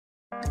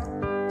When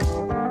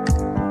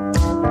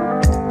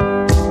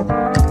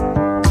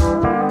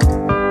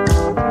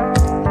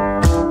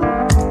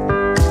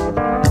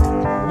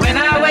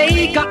I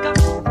wake up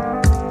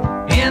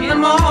in the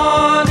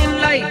morning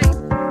light,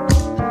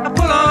 I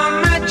pull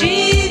on my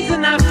jeans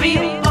and I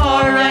feel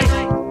alright.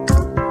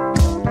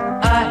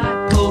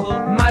 I pull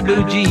my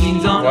blue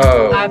jeans on.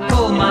 Whoa. I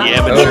pull my The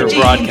amateur blue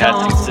jeans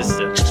broadcasting on.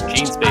 system,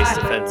 jeans-based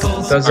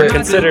offenses Does are it-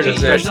 considered does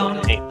it- special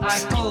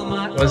names.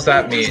 What does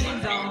that mean?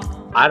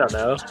 I don't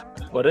know.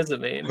 What does it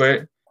mean?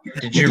 Wait,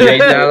 did you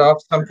read that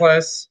off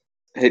someplace?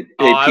 Hey,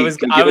 Oh, I Pete, was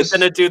can you I give was us-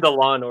 gonna do the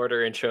Law and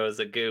Order intro as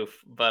a goof,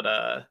 but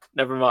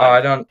never Oh, mind.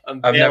 I don't. I'm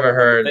I've never failing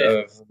heard on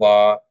the of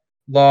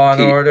law and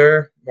Pete.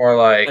 order. More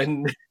like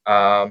bit.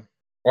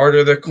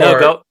 order the No,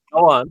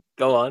 court.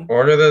 go on.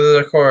 Order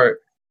the court.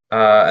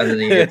 And then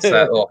he hits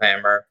that little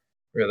hammer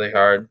really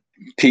hard.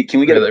 Pete, can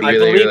we get Really, a I beep?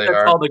 believe really that's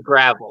hard. called a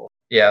gravel.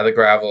 Yeah, the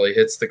gravel. He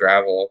hits the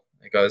gravel.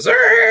 It goes.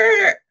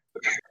 "Arrgh!"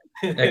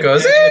 And it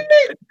goes. "Beep,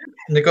 beep,"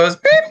 and it goes.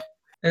 Beep.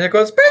 And it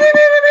goes. Beep, beep,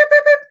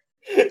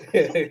 beep, beep,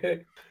 beep,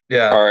 beep.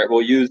 Yeah. All right,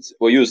 we'll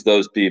use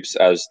those beeps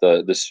as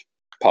this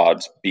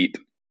pod's beep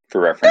for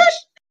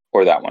reference,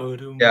 or that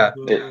one. Yeah.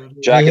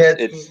 Jack, He hit-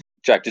 it's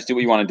Jack. Just do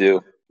what you want to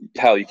do.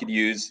 Hell, you could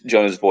use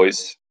Jonah's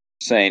voice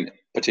saying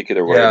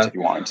particular words Yeah. if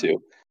you wanted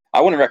to. I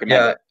wouldn't recommend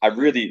Yeah. it. I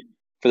really,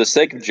 for the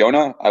sake of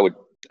Jonah, I would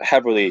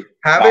heavily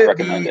Have not it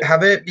recommend be. it.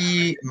 Have it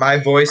be my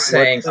voice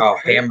saying the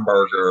thing?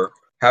 hamburger.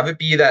 Have it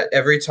be that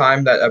every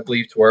time that a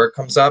bleeped word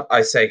comes up,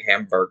 I say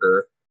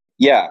hamburger.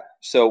 Yeah.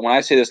 So when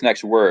I say this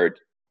next word,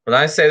 When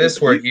I say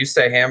this word, you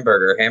say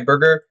hamburger.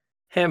 Hamburger?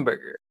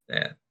 Hamburger.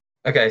 Yeah.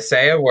 Okay,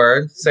 say a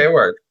word. Say a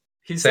word.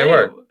 He's Say a saying-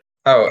 word.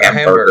 Oh, a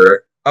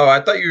hamburger. Oh,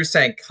 I thought you were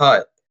saying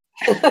cut.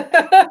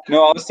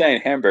 no, I was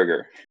saying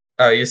hamburger.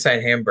 Oh, you're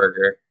saying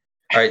hamburger.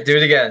 All right, do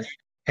it again.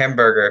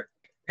 Hamburger.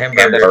 That's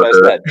Hamburger. what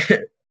I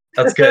said.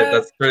 That's good.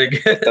 That's pretty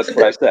good. That's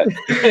what I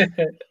said.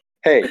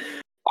 Hey,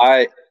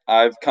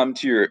 I've come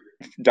to your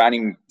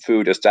dining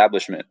food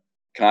establishment.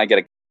 Can I get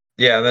a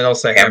Yeah, and then I'll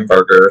say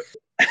hamburger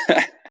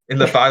in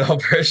the final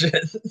version.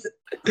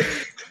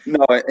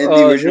 no? In Oh,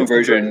 the original this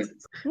is version,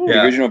 the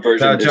Yeah. original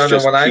version No, is Jonah,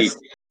 just when I Pete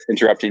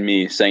interrupting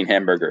me saying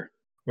hamburger.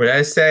 When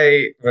I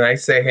say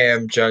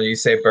ham, John, you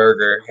say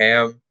burger.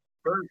 Ham.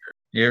 Burger.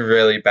 You're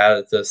really bad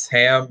at this.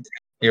 Ham.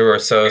 You were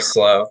so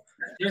slow.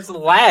 There's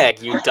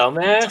lag, you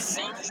dumbass.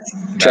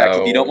 Jack,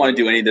 if you don't No. want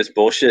to do any of this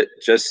bullshit,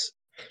 just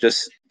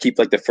keep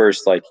like the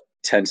first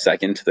 10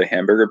 seconds to the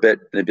hamburger bit,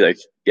 and it'd be like,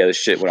 yeah, this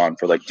shit went on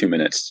for 2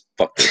 minutes.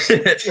 Fuck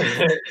this.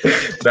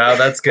 No,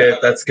 that's good.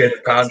 That's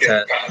good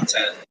content.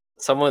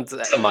 Someone's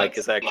mic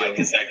is echoing.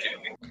 It's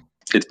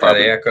Yeah,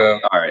 probably the echo.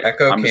 all right.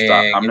 Echo I'm gonna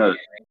stop. King.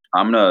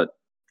 I'm gonna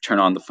turn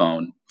on the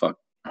phone. Fuck.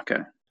 Okay.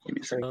 Give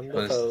me a second. On the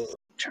What is- phone.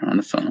 Turn on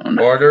the phone.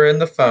 Order in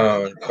the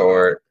phone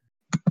court.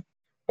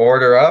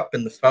 Order up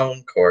in the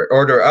phone court.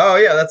 Order. Oh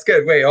yeah, that's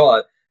good. Wait, hold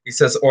on. He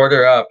says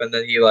order up, and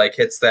then he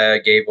hits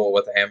the gable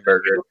with a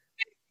hamburger.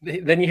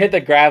 Then you hit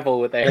the gravel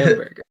with a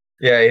hamburger.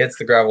 Yeah, he hits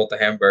the gravel with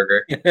the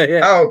hamburger.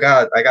 Yeah. Oh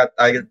god,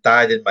 I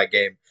died in my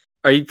game.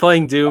 Are you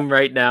playing Doom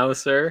right now,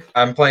 sir?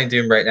 I'm playing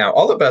Doom right now.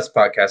 All the best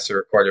podcasts are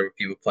recorded with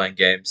people playing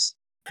games.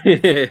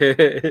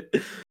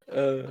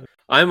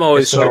 I'm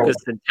always So-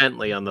 focused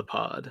intently on the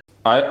pod.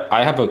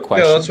 I have a Yeah,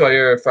 question. that's why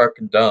you're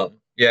fucking dumb.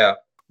 Yeah,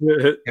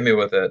 hit me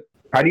with it.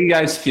 How do you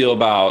guys feel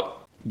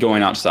about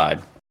going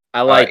outside?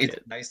 I like it's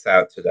it. nice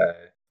out today.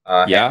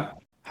 Yeah.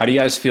 How do you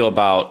guys feel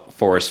about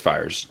forest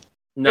fires?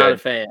 Not good. a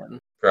fan.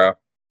 Bro.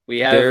 We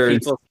have There's-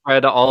 people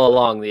spread all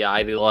along the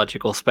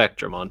ideological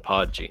spectrum on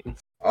Podgene.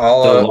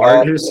 The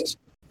largest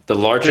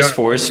Jonah,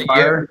 forest only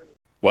fire.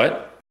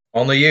 What?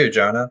 Only you,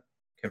 Jonah,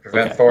 can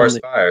prevent Okay. forest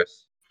Only-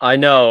 fires. I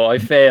know, I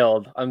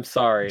failed. I'm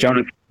sorry.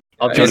 Jonah,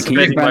 I'll Jonah, just can you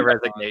make my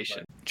prevent-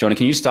 resignation. can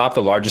you stop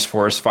the largest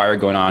forest fire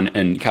going on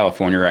in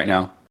California right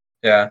now?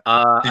 Yeah. Did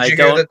I you hear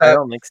don't. that I that-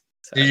 don't think so.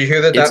 Did you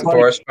hear that It's that like-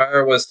 forest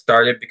fire was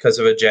started because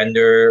of a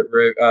gender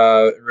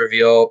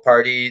reveal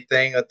party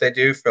thing that they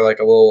do for a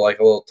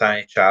little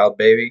tiny child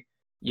baby?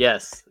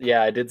 Yes.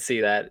 Yeah, I did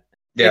see that.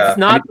 Yeah. It's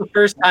not the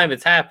first time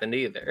it's happened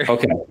either.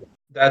 Okay.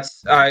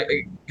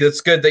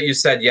 It's good that you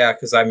said yeah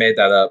because I made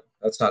that up.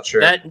 That's not true.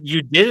 That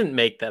you didn't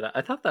make that up.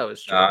 I thought that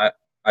was true. No,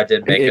 I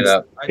did make it It's-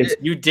 up. I it's-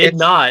 did, You did It's-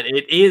 not.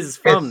 It is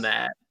from it's-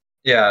 that.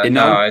 yeah,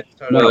 No, no, it's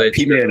totally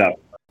Pete true. made it up.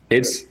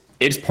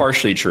 It's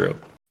partially true.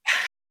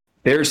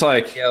 There's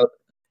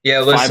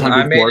Yeah, listen, 500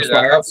 I made forest it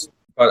up, fires.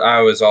 but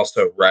I was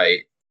also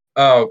right.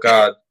 Oh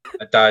God,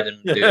 I died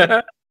in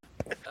Doom.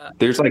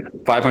 There's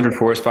 500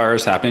 forest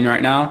fires happening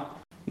right now.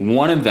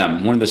 One of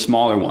the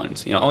smaller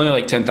ones,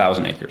 only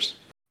 10,000 acres.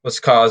 Was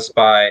caused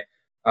by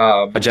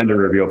A gender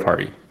reveal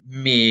party.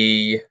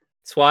 me.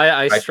 That's why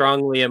I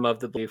strongly am of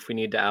the belief we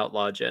need to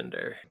outlaw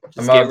gender. I'm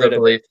Just get of the rid of it.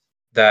 belief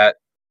that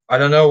I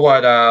don't know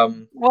what.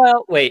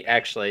 Well, wait,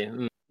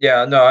 actually.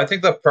 Yeah, no, I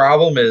think the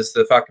problem is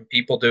the fucking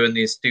people doing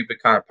these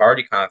stupid kind of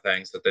party kind of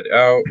things that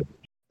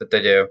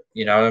they do.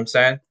 You know what I'm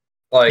saying?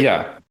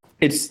 Yeah.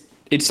 It's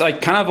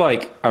kind of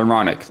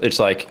ironic. It's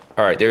all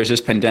right, there's this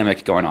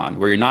pandemic going on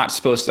where you're not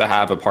supposed to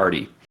have a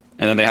party.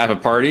 And then they have a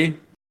party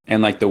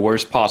and like the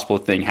worst possible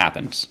thing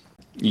happens.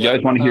 You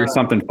guys want to hear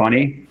something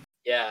funny?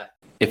 Yeah.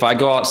 If I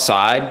go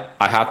outside,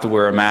 I have to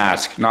wear a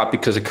mask, not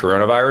because of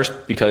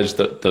coronavirus, because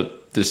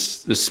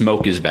the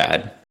smoke is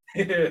bad.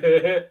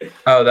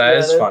 Oh, that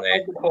is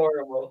funny.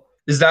 Horrible.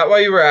 Is that why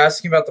you were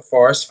asking about the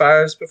forest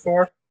fires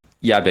before?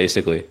 Yeah,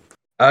 basically.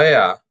 Oh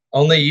yeah.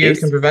 Only you It's-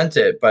 can prevent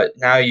it, but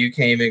now you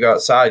can't even go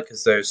outside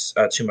because there's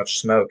too much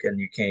smoke and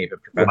you can't even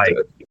prevent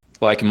it.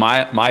 Like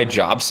my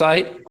job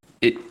site,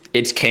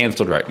 it's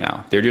canceled right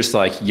now. They're just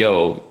like,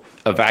 yo,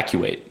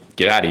 evacuate,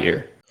 get out of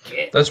here.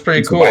 That's pretty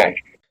It's cool. whack.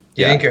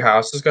 Do you think your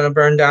house is going to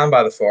burn down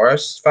by the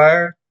forest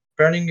fire?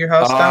 Burning your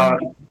house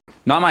down?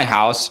 Not my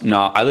house.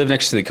 No, I live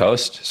next to the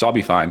coast, so I'll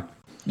be fine.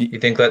 You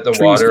think that the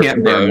Trees water can't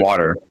from the burn ocean,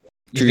 water.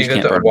 you Trees think that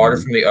can't the burn water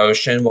water. from the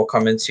ocean will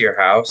come into your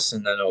house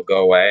and then it'll go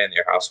away and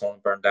your house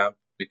won't burn down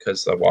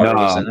because the water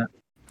was in it?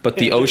 But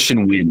the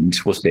ocean wind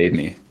will save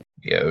me.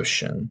 The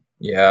ocean.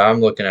 Yeah,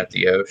 I'm looking at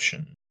the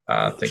ocean.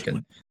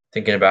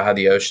 Thinking about how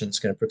the ocean's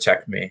going to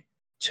protect me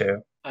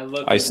too.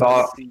 I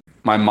saw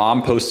my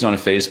mom posted on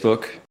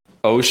Facebook,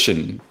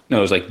 ocean. No,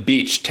 it was like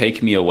beach,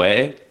 take me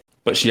away.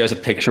 But she has a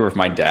picture of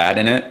my dad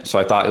in it. So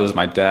I thought it was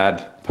my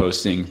dad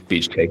posting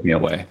beach, take me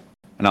away.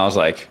 And I was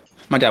like,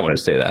 my dad wouldn't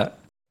say that.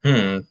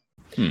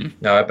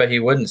 No, I bet he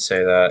wouldn't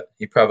say that.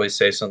 He'd probably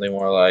say something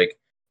more like,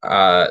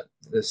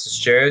 this is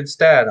Jared's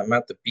dad. I'm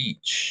at the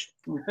beach.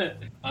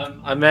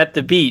 I'm at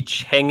the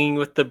beach, hanging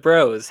with the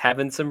bros,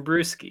 having some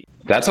brewski.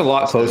 That's a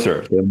lot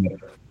closer than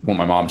what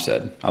my mom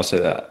said. I'll say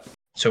that.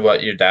 To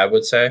what your dad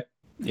would say?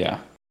 Yeah.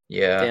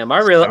 Yeah. Damn, I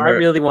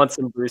really want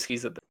some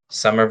brewskis at the.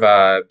 Summer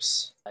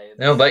vibes.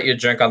 They don't let you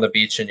drink on the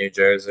beach in New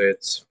Jersey.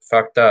 It's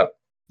fucked up.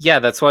 Yeah,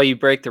 that's why you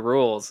break the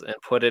rules and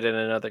put it in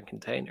another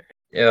container.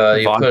 Yeah,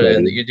 you Vodka. put it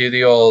in. You do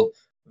the old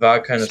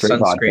vodka and Straight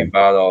sunscreen vodka.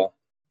 bottle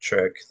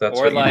trick. That's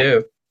Or what like- you do.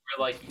 Or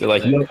like They're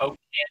like, the no. Coke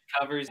can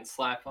covers and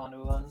slap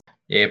onto one.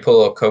 Yeah, you put a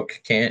little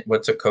Coke can.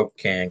 What's a Coke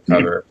can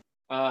cover?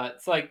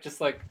 It's like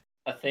just like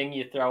a thing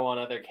you throw on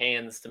other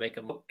cans to make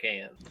a Coke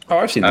can. Oh,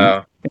 I've seen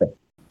that. Oh,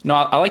 No,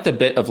 I like the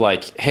bit of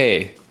like,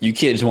 hey, you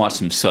kids want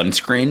some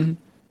sunscreen?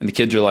 And the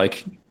kids are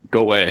like,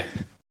 go away.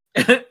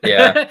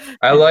 Yeah.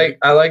 I like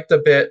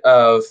the bit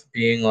of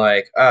being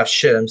like, ah,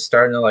 shit, I'm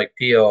starting to like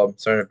peel. I'm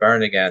starting to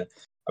burn again.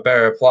 I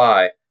better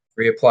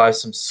reapply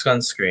some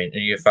sunscreen,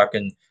 and you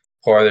fucking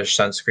pour the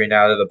sunscreen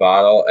out of the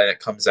bottle, and it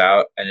comes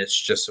out, and it's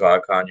just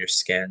vodka on your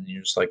skin. And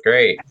you're just like,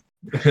 great,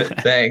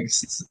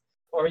 thanks.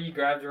 Or you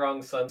grab the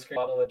wrong sunscreen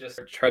bottle and just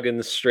chugging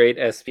the straight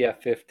SPF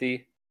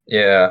 50.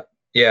 Yeah,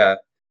 yeah.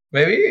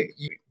 Maybe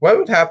what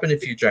would happen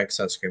if you drank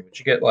sunscreen? Would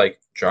you get like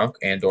drunk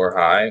and or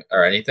high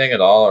or anything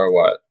at all, or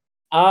what?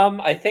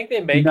 I think they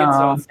make it so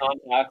No. it's not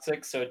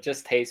toxic, so it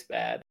just tastes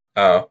bad.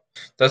 Oh,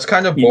 that's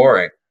kind of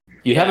boring.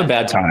 You'd have a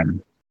bad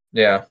time.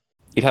 Yeah,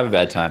 You'd have a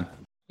bad time.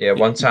 yeah.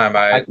 One time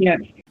I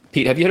can't.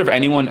 Pete, have you heard of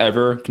anyone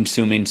ever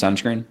consuming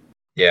sunscreen?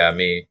 yeah,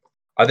 me.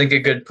 I think a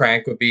good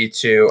prank would be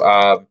to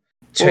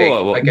take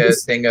Whoa, like a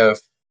this- thing of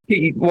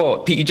Pete,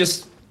 you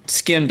just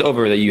skimmed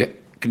over that you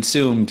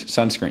consumed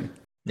sunscreen.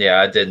 yeah.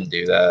 I didn't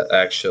do that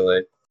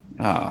actually.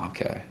 Oh,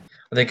 okay.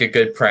 I think a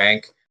good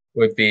prank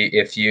would be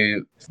if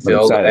you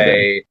filled excited,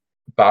 a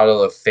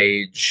bottle of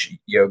Phage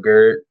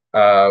yogurt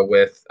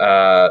with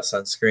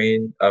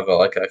sunscreen of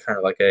like a kind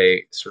of like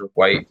a sort of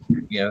white,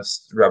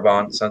 rub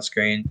on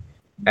sunscreen,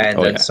 and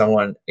Oh, then yeah.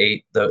 someone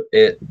ate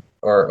it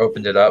or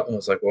opened it up and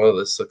was like, "Whoa,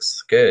 this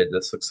looks good.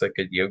 This looks like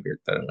good yogurt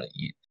that I'm gonna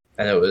eat."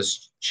 And it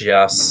was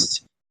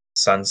just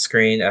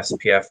sunscreen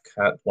SPF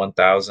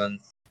 1000.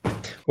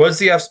 What does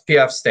the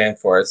SPF stand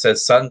for? It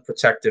says Sun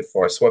Protective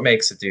Force. What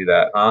makes it do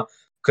that, huh?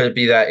 Could it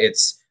be that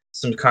it's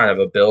some kind of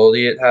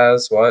ability it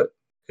has? What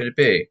could it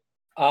be?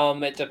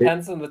 It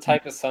depends on the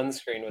type of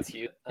sunscreen with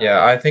you.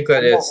 Yeah, I think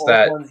that some it's old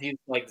that. ones use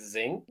like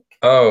zinc.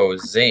 Oh,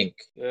 zinc.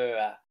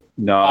 Yeah.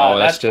 No,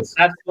 that's just.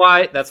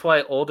 that's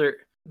why older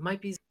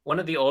might be one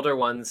of the older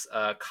ones.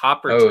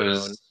 Copper Oh,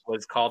 tone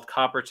was called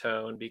copper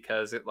tone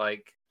because it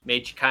like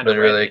made you kind of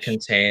Literally reddish.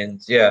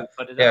 contains, when yeah, you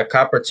put it yeah, up.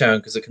 copper tone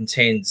because it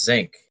contains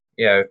zinc.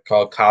 Yeah,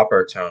 called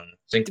copper tone.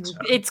 Zinc tone.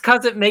 It's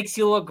because it makes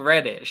you look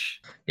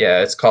reddish.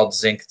 Yeah, it's called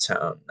zinc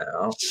tone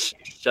now.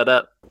 Shut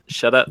up.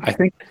 Shut up. I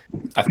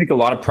think a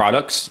lot of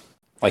products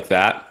like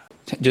that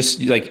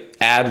just like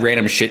add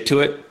random shit to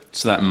it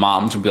so that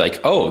moms would be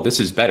like, "Oh, this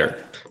is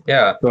better."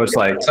 Yeah, So it's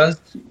like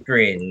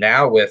sunscreen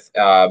now with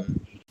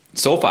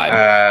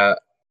sulfide.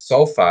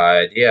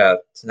 sulfide. Yeah,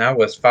 it's now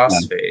with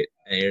phosphate,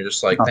 and you're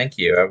just like, thank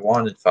you, I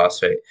wanted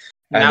phosphate.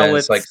 And Now then with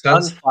it's like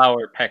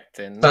sunflower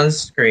pectin.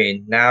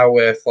 sunscreen now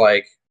with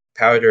like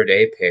powdered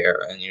ape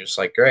hair, and you're just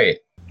like, great,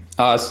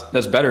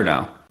 That's better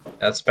now.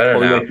 that's better Or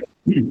now. like,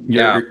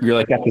 you're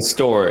like at the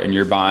store and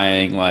you're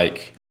buying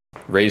like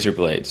razor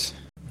blades,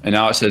 and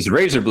now it says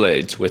razor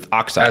blades with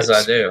oxides.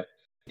 As I do. And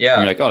Yeah,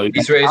 you're like, oh,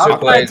 these razor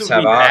blades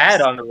have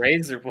bad ox. on the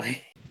razor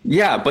blade.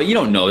 yeah, but you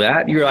don't know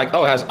that. You're like,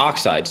 oh, it has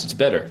oxides. It's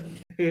better.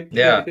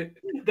 Yeah.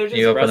 They're just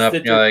You open up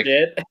rusted and you're to like-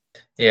 shit.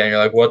 Yeah, and you're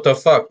like, what the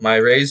fuck? My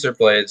razor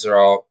blades are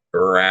all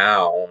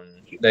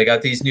brown. they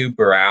got these new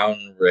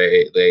brown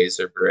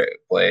laser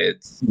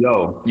blades.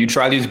 Yo, you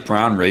try these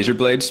brown razor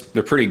blades?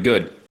 They're pretty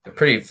good. They're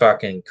pretty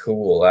fucking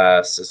cool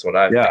ass is what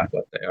I think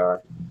what they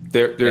are.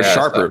 They're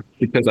sharper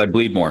because I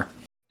bleed more.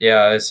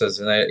 Yeah, it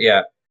says,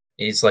 yeah.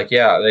 He's like,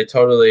 yeah, I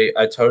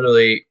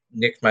totally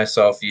nicked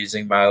myself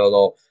using my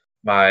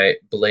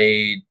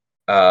blade,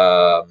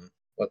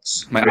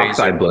 what's my razor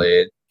oxide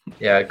blade.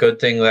 Yeah, good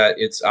thing that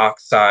it's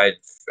oxide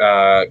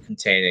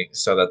containing,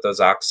 so that those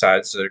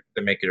oxides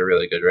they make it a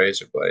really good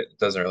razor blade. It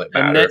doesn't really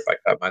matter if I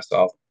cut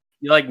myself.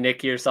 You like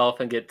nick yourself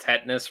and get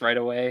tetanus right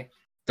away?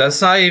 That's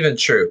not even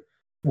true.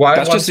 Why?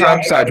 That's just the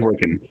oxides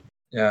working.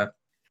 Yeah.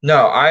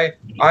 No, I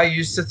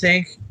used to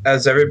think,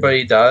 as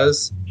everybody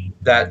does,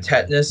 that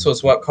tetanus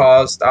was what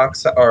caused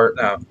oxide, or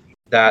no,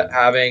 that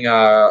having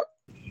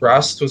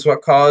rust was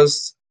what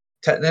caused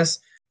tetanus,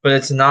 but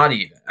it's not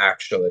even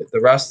actually. The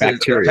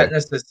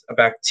tetanus is a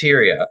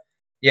bacteria.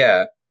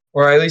 Yeah.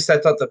 Or at least I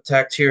thought the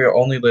bacteria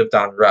only lived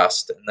on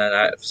rust, and then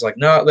I was like,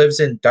 no, it lives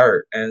in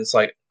dirt, and it's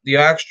like the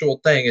actual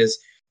thing is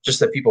just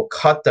that people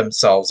cut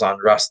themselves on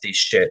rusty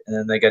shit, and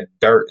then they get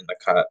dirt in the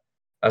cut.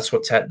 That's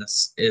what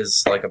tetanus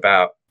is like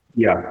about.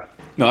 Yeah.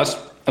 No, that's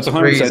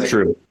 100%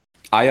 true.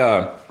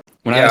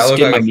 When I look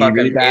skinned like my knee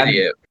really bad.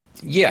 Idiot.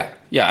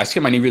 Yeah, I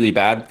skinned my knee really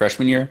bad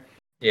freshman year.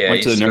 Yeah,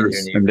 went to the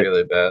nurse.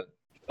 Really bad.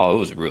 Oh, it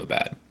was real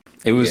bad.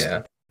 It was.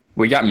 Yeah.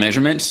 We got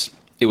measurements.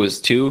 It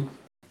was 2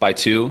 by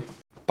 2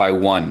 by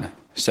 1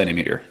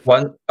 centimeter.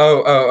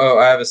 Oh!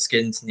 I have a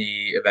skinned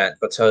knee event.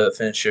 But tell you to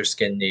finish your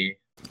skinned knee.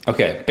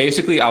 Okay,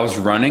 basically, I was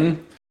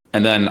running,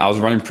 and then I was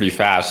running pretty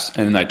fast,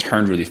 and then I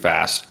turned really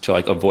fast to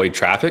like avoid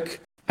traffic,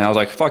 and I was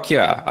like, "Fuck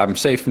yeah, I'm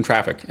safe from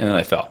traffic," and then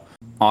I fell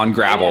on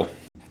gravel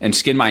and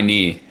skinned my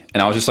knee,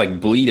 and I was just like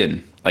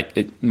bleeding. Like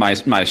my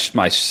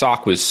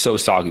sock was so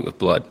soggy with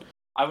blood.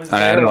 I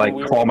had to like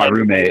call my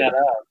roommate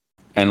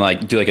and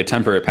like do like a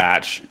temporary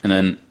patch, and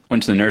then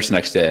went to the nurse the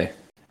next day,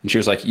 and she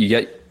was like,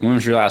 when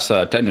was your last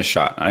tetanus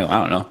shot? I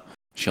don't know.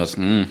 She goes,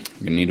 you're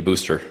gonna need a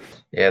booster.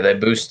 Yeah, they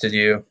boosted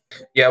you.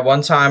 Yeah,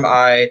 one time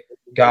I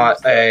got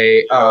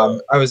I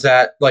was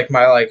at like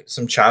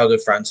some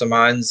childhood friends of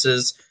mine's,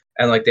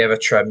 and like they have a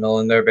treadmill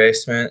in their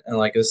basement, and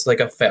like it's like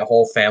a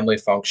whole family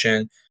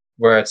function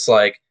where it's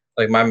like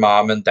my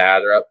mom and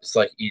dad are up, it's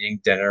like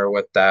eating dinner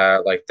with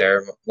that, like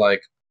they're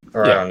like,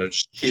 or I don't know,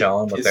 just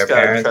chilling with their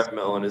parents. He's got a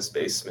treadmill in his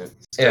basement.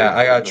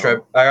 I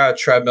got a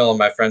treadmill in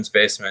my friend's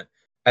basement,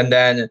 and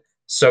then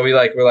so we're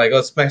like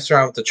let's mess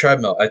around with the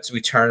treadmill.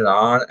 We turn it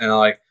on, and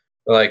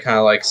we're like kind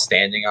of like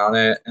standing on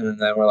it, and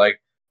then we're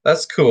like,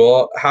 that's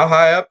cool. How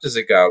high up does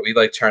it go? We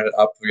like turn it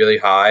up really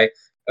high.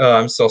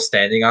 I'm still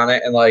standing on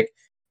it, and like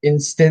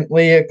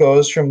instantly it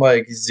goes from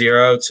like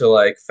 0 to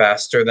like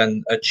faster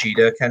than a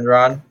cheetah can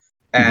run,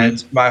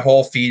 and my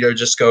whole feet are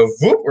just go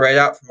whoop right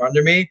out from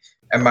under me,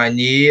 and my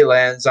knee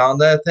lands on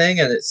that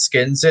thing, and it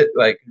skins it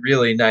like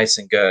really nice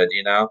and good,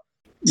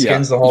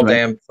 skins the whole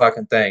damn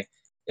fucking thing.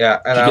 Yeah,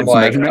 and I'm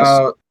like,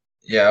 oh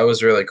yeah, it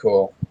was really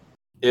cool.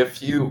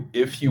 If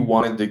you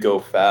wanted to go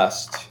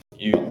fast,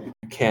 you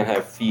can't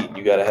have feet.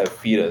 You gotta have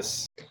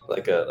fetus,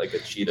 like a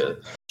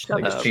cheetah.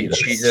 Shut up. Cheetah.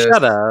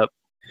 Shut up.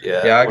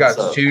 Yeah. I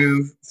got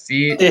 2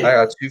 feet. I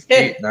got 2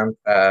 feet, and I'm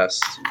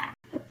fast.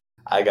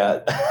 I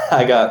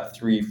got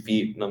 3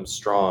 feet, and I'm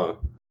strong.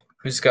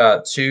 Who's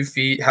got 2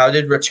 feet? How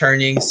did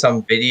returning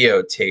some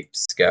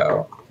videotapes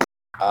go?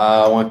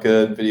 I want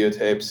good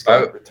videotapes.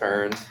 Got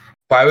returned.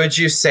 Why would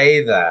you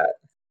say that?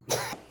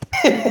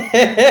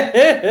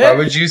 Why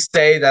would you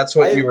say that's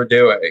what you were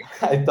doing?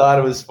 I thought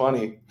it was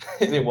funny.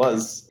 And it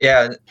was.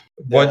 Yeah.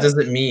 What does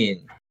it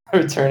mean?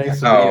 Returning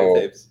some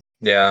videotapes.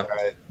 Yeah.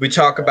 Right. We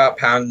talk about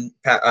ordering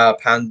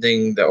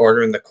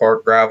the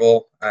court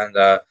gravel, and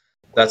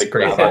that's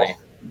pretty funny.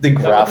 The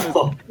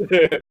gravel.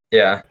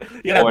 Yeah.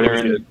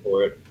 Ordering the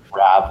court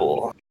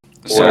gravel.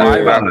 So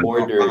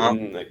order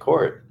in the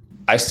court.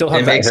 I still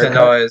have that haircut,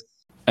 noise.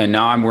 And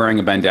now I'm wearing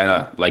a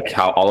bandana like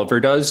how Oliver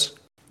does.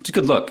 It's a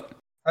good look.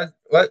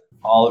 What?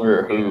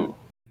 Oliver who?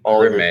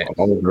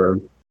 Oliver.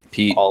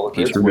 Pete.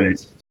 Pete's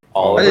roommate.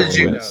 How did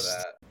you know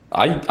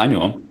that? I knew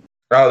him.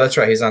 Oh, that's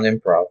right. He's on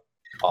improv.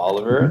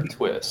 Oliver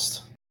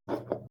Twist.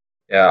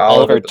 Yeah,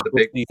 Oliver but the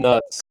big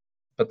nuts.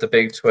 But the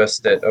big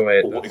twist that. Oh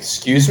wait.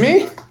 Excuse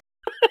me?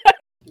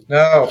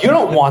 No. You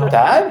don't want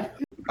that.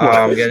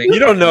 I'm getting. You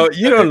don't know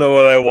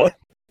what I want.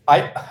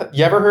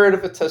 You ever heard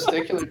of a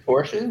testicular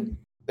portion?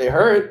 They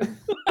hurt.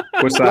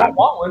 What's that? You don't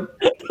want one.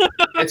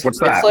 What's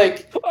that? It's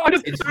like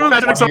it's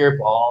imagine your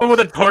ball with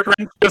a torque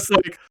wrench, just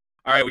like,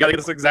 all right, we gotta get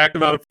this exact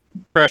amount of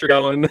pressure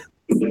going.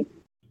 All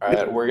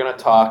right, we're gonna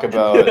talk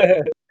about.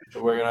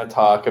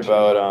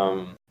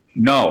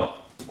 No.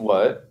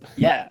 What?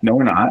 Yeah. No,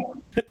 we're not.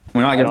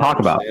 We're not gonna talk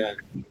about.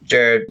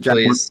 Jared,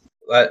 please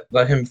let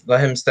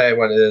him say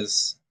what it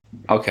is.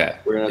 Okay.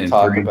 We're gonna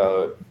talk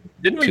about.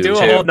 Didn't we do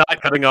a whole not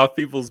cutting off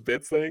people's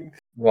bits thing?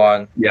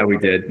 1. Yeah, we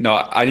did.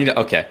 No, I need to.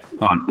 Okay,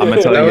 hold on. I'm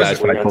gonna tell you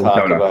guys what I told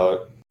Jonah.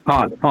 Hold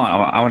on.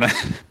 I want to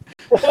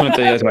tell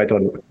you guys what I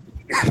told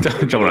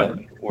Jonah.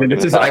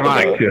 This is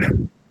ironic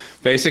too.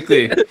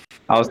 Basically,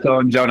 I was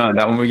telling Jonah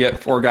that when we get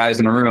 4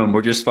 guys in a room,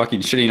 we're just fucking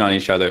shitting on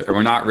each other, and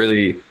we're not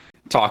really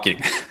talking.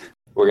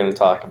 We're gonna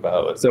talk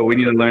about. So we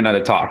need to learn how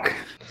to talk.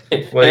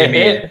 What do you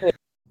mean?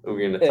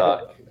 We're gonna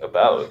talk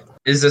about.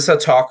 Is this a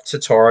talk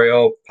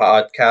tutorial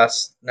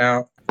podcast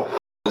now?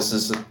 This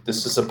is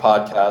a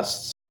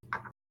podcast.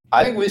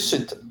 I think we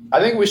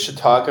should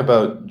talk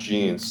about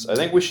jeans. I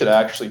think we should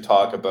actually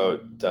talk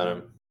about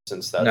denim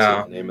since that's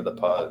No. the name of the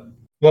pod.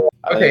 Well,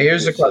 I okay. think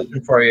Here's we a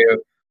question for you.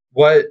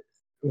 What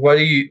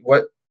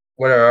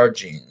are our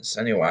genes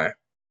anyway?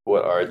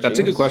 What are jeans? That's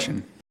a good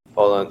question.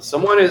 Hold on.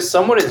 Someone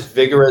is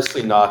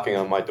vigorously knocking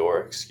on my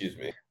door. Excuse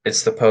me.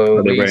 It's the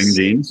Are they wearing police.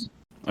 jeans?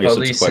 I guess that's the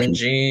Police question. and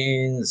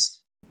jeans.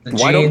 The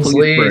Why don't jeans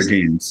police wear leads.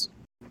 jeans?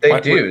 They why-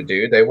 do,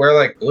 dude. They wear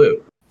like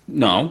blue.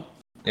 No.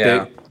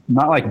 Yeah.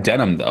 Not like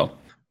denim, though.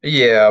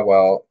 Yeah.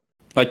 Well.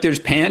 Like, there's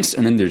pants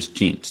and then there's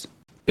jeans.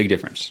 Big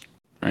difference,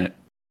 right?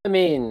 I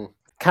mean,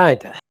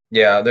 kinda.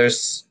 Yeah.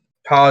 There's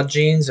pod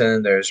jeans and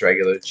then there's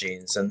regular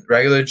jeans, and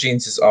regular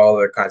jeans is all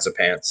other kinds of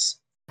pants.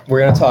 We're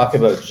gonna talk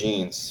about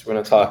jeans. We're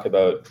gonna talk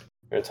about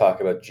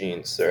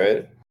jeans. All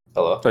right.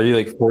 Hello. So are you,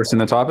 like, forcing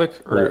the topic?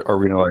 Or are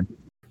we going to,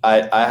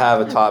 I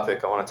have a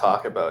topic I want to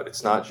talk about.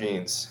 It's not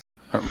jeans.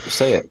 like,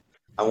 say it?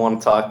 I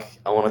want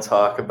to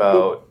talk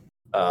about.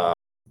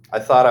 I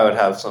thought I would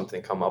have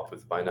something come up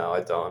with by now. I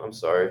don't. I'm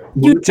sorry.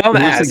 You Who's the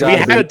dumbass. guy We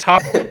had who- a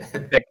topic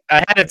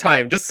ahead of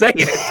time. Just say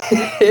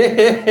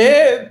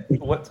it.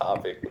 What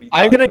topic? What are you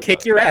I'm talking gonna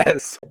kick your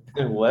ass.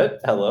 about? What?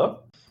 Hello?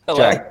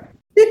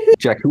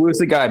 Jack, who was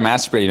the guy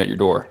masturbating at your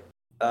door?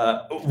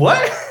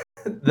 What?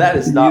 That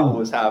is not what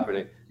was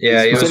happening.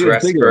 Yeah, he You was said he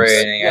was vigorous.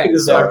 respirating. He it.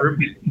 was our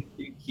roommate.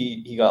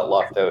 He got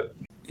locked out.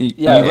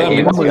 Yeah, you let he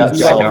him was- in, he got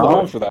you let him yelled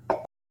out? for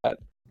that.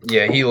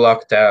 Yeah, he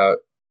lucked out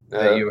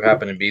that Uh, you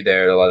happened to be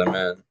there to let him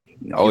in.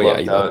 Oh, he yeah.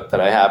 lucked out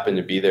that I happened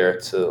to be there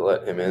to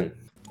let him in.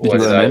 What you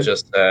did let him I in?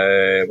 just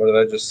say? What did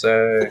I just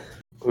say?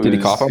 Did he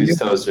cough on Whose you?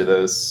 toes are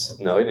those?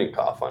 No, he didn't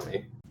cough on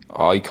me.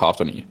 Oh, he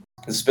coughed on you.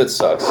 The spit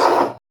sucks.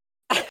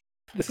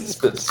 This The is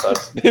spit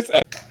sucks. this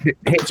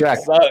Hey, Jack.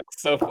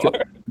 sucks so far.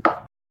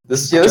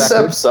 This Jack,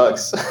 app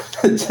sucks.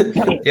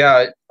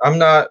 Yeah, I'm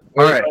not.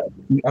 All right.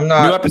 I'm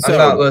not. New episode. I'm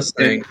not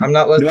listening. I'm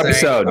not New listening.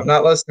 episode. I'm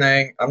not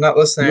listening. I'm not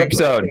New listening.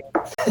 episode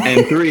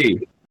in 3.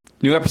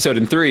 New episode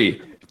in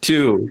 3,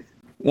 2,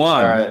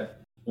 1. All right.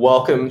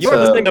 Welcome You're to.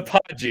 listening to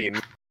Pod Gene.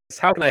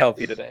 How can I help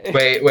you today?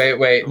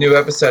 Wait. New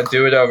episode.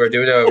 Do it over.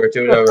 Do it over.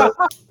 Do it over.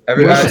 we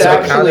Everybody, should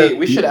at the count actually, of-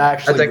 we should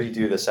actually I think-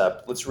 redo this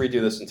app. Let's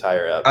redo this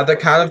entire app. at the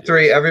count of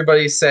 3,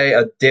 everybody say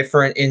a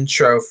different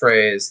intro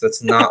phrase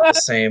that's not the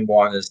same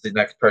one as the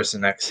next person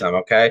next to them.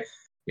 Okay,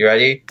 you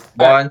ready?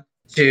 1,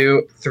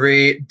 2,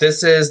 3.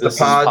 This is the This is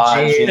Pod Pod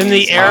Gene. Gene. In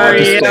the Stay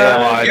area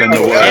alive in the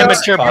of world.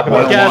 amateur Talk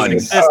about broadcasting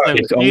jeans. system,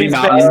 It's only Gene's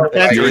mountain.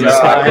 best You're offenses in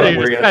are the considered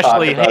We're gonna talk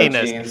especially about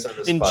heinous. jeans on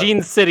this In pod.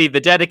 Gene City,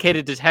 the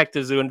dedicated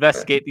detectives who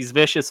investigate these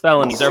vicious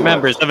felonies are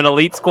members of an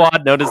elite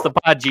squad known as the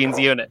Pod Genes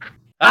Unit.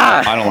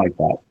 Ah! I don't like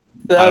that.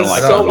 That don't was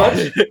like so that. much.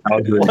 That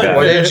was really What? bad.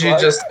 What did you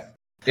just?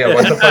 Yeah,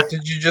 what the fuck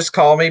did you just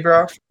call me,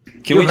 bro?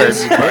 Can we You heard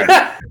just? me. All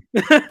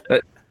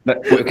right.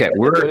 Okay,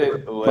 we're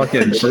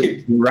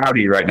fucking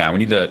rowdy right now. We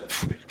need to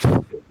be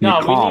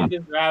No, calm. we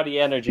need this rowdy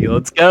energy.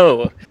 Let's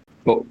go.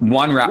 But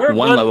one We're a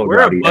one bunch- level of we're a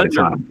rowdy at a bunch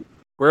of- time.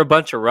 We're a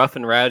bunch of rough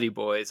and rowdy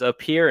boys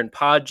up here in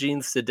Pod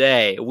Genes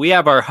today. We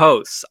have our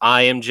hosts.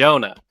 I am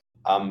Jonah.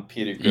 I'm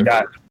Peter Griffin.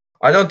 Yeah.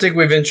 I don't think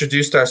we've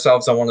introduced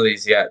ourselves on one of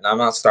these yet, and I'm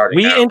not starting.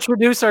 We now.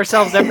 introduce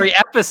ourselves every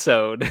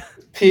episode.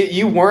 Pete,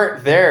 you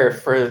weren't there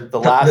for the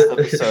last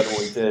episode when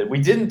we did. We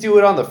didn't do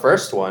it on the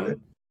first one.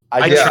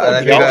 I Yeah, just and I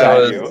think yelled that at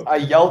was- you. I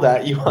yelled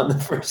at you on the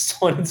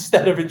first one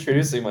instead of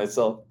introducing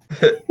myself.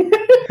 That's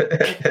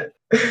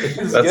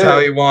good. how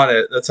you want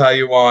it. That's how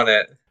you want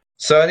it.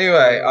 So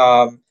anyway,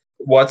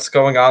 what's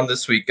going on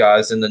this week,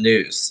 guys, in the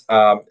news?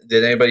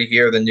 Did anybody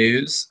hear the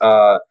news?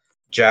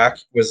 Jack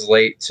was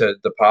late to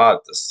the pod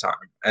this time,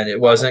 and it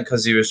wasn't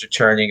because he was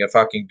returning a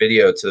fucking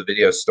video to the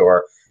video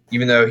store,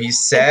 even though he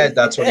said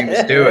that's what he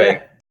was doing.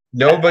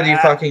 Nobody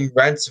fucking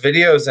rents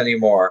videos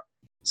anymore.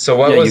 So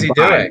what Yeah, was you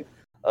he buy. doing?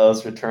 I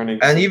was returning.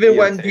 And some even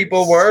when videotapes.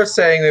 people were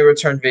saying they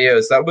returned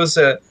videos, that was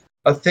a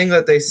thing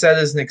that they said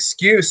as an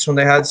excuse when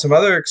they had some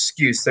other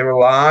excuse. They were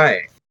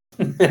lying.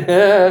 I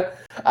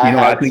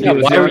think Yeah, it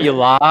was why your- would you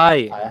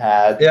lie? I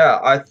had.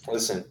 Yeah,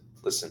 Listen.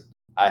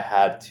 I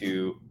had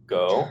to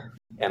go,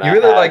 and you I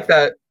really had, like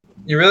that.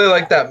 You really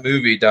like that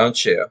movie,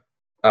 don't you?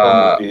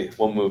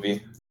 What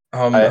movie?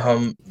 Home, I-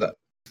 home.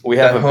 We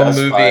have That a home Best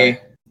movie-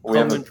 Buy. We Home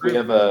have, a, we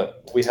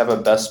Improvement. have a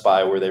Best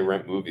Buy where they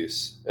rent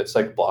movies. It's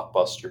like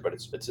Blockbuster, but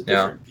it's a Yeah.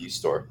 different V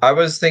store. I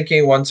was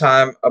thinking one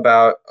time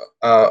about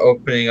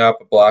opening up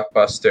a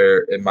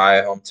Blockbuster in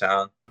my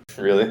hometown.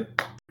 Really?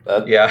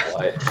 That, Yeah.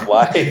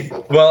 Why?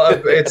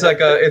 Well, it's like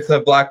it's a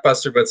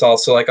Blockbuster, but it's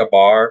also like a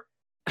bar.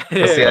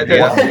 That's the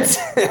idea.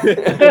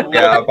 What?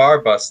 Yeah, a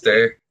bar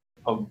buster.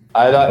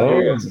 I thought you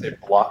were going to say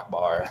Block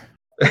Bar.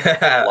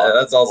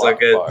 That's also Block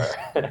good.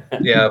 Bar.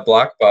 Yeah,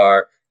 Block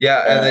Bar.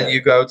 Yeah, and then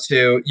you go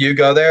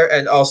there,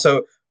 and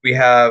also we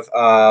have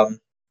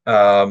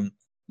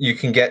you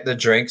can get the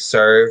drink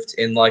served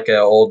in like an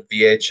old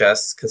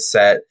VHS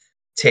cassette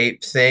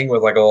tape thing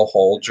with like a little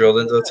hole drilled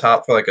into the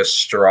top for like a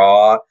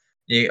straw,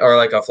 or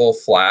like a full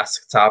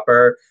flask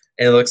topper,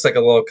 and it looks like a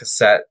little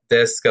cassette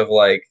disc of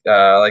like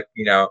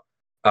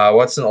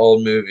what's an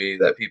old movie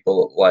that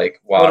people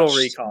like Total watched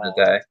Recall. in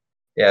the day?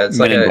 Yeah, it's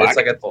Men in Black.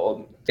 like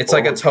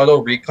a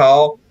Total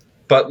Recall,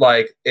 but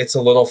like it's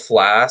a little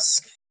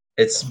flask.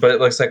 But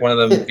it looks like one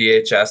of them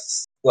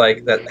VHS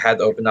like that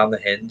had opened on the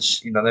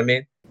hinge. You know what I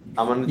mean?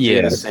 I'm gonna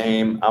do the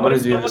same. I'm gonna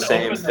do the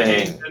same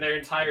thing. And their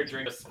entire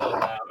drink is spilled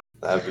out.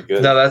 That'd be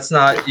good. No, that's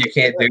not. You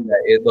can't do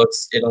that.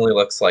 It only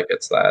looks like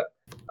it's that.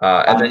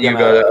 And then you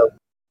go to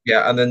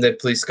and then the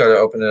police go to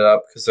open it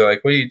up because they're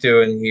like, "What are you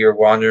doing here,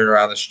 wandering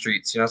around the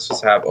streets? You're not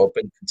supposed to have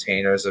open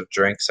containers of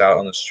drinks out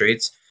on the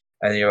streets."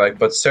 And you're like,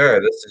 "But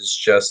sir, this is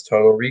just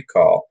Total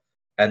Recall."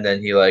 And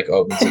then he like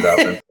opens it up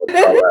and puts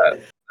all that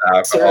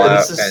alcohol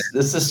Sir, out.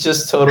 this is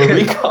just Total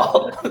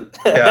Recall.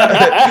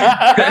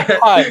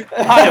 Hi,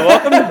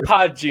 welcome to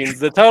Pod Jeans,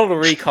 the Total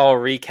Recall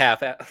recap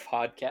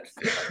podcast.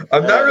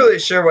 I'm not really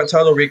sure what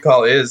Total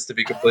Recall is, to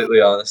be completely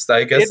honest.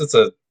 I guess it's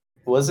a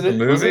Wasn't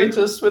it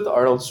just with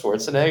Arnold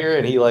Schwarzenegger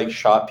and he like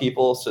shot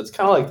people? So it's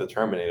kind of like the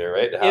Terminator,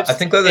 right? I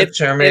think that the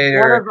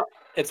Terminator.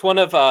 It's one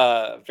of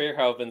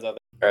Verhoeven's other.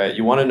 All right,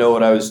 you want to know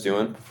what I was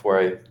doing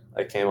before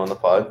I came on the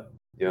pod?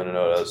 You want to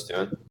know what I was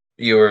doing?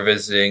 You were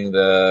visiting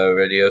the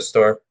radio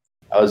store?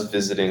 I was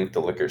visiting the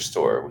liquor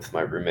store with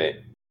my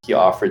roommate. He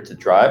offered to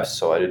drive,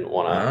 so I didn't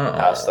want to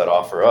pass that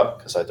offer up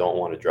because I don't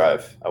want to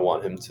drive. I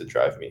want him to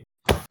drive me.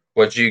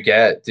 What'd you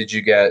get? Did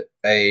you get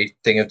a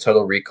thing of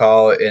Total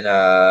Recall in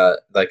a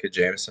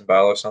Jameson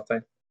bottle or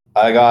something?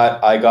 I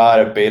got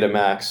a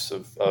Betamax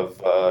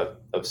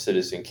of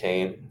Citizen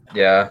Kane.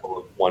 Yeah.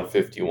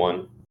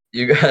 151.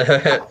 You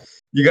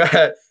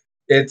got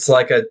it's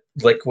like a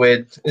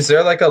liquid. Is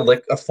there like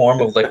a form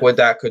of liquid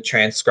that could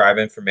transcribe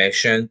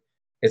information?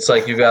 It's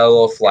like you've got a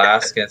little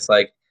flask and it's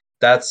like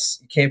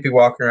you can't be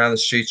walking around the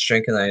streets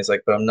drinking that. He's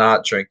like, but I'm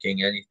not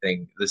drinking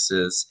anything. This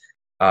is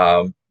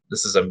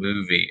a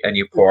movie, and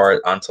you pour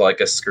it onto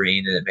like a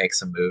screen and it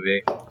makes a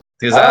movie.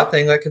 Is that a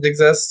thing that could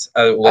exist?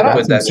 A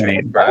liquid that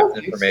transcribes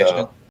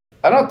information?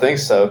 I don't think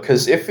so,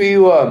 because if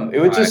you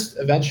it would just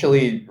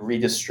eventually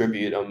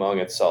redistribute among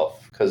itself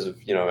because of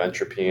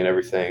entropy and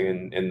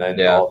everything, and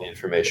then all the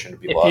information would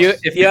be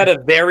lost. If you had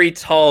a very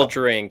tall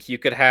drink, you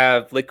could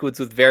have liquids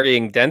with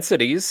varying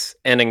densities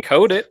and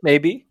encode it,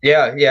 maybe.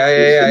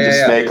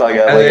 Just make like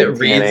it a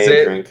reads DNA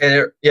it, drink.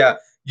 and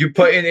you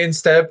put in,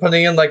 instead of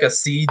putting in like a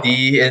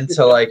CD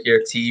into like your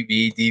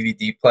TV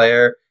DVD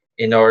player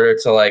in order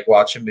to like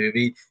watch a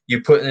movie,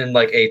 you put in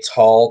like a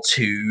tall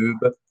tube.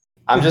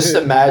 I'm just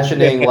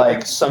imagining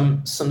like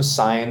some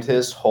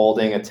scientist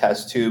holding a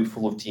test tube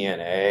full of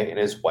DNA, and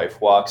his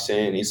wife walks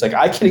in. And he's like,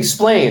 "I can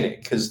explain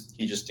it," because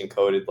he just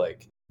encoded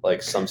like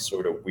some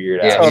sort of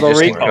weird. He just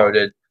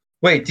encoded.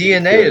 Wait,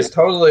 DNA is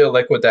totally a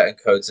liquid that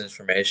encodes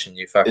information.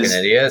 You fucking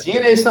idiot.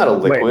 DNA is not a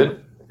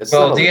liquid.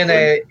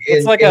 DNA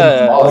it's like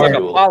a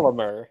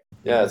polymer.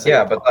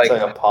 Yeah, but like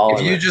a polymer.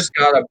 If you just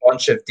got a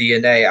bunch of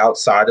DNA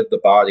outside of the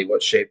body,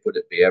 what shape would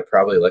it be?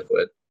 Probably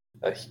liquid.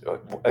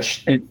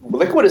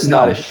 Liquid is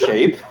not a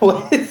shape.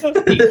 Liquid is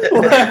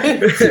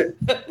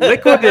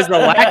the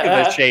lack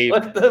of a shape.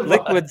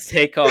 Liquids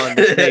take on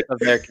the shape of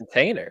their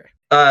container.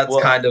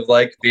 It's kind of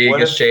like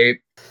being a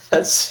shape.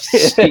 That's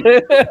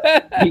you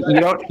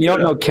don't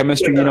know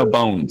chemistry, you know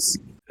bones.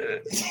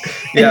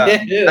 Yeah,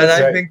 and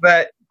I think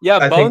that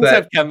bones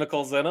have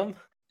chemicals in them.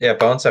 Yeah,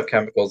 bones have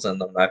chemicals in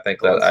them. I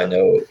think that I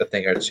know a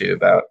thing or two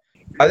about.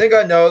 I think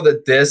I know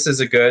that this is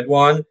a good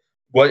one.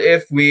 What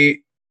if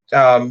we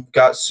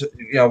got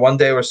one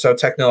day we're so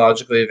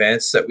technologically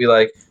advanced that we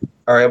like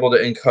are able to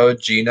encode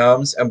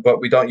genomes, but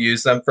we don't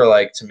use them for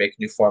like to make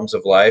new forms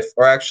of life?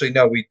 Or actually,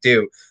 no, we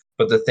do.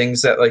 But the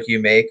things that like you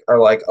make are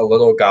like a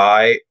little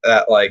guy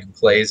that like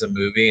plays a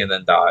movie and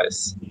then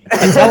dies.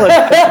 It's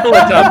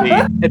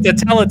a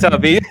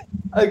Teletubby.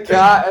 A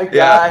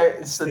guy.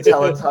 It's the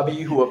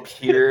Teletubby who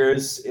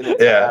appears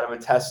out of a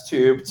test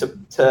tube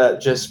to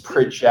just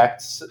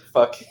project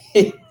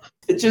fucking.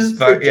 It just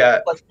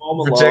projects like Home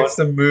Alone. Projects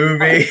the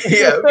movie.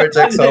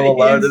 Projects Home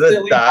Alone and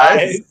then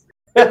dies.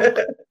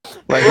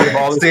 Like we have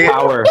all this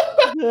power.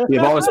 We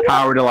have all this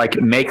power to like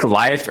make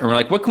life, and we're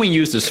like, what can we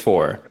use this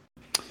for?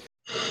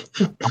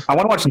 I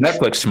want to watch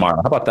Netflix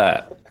tomorrow. How about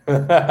that?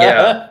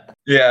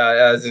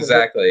 Yeah,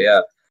 exactly.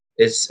 Yeah,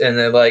 it's and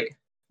then like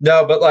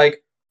no, but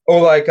like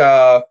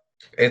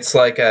it's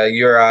like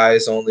your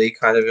eyes only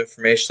kind of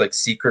information, like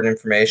secret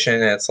information,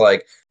 and it's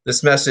like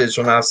this message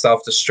will now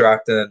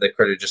self-destruct, and then the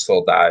critter just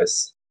all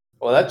dies.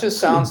 Well, that just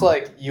sounds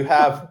like you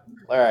have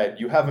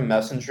a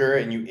messenger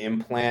and you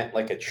implant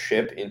like a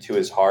chip into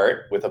his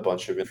heart with a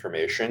bunch of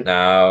information.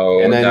 No,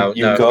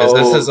 because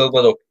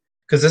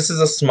this is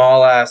a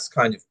small ass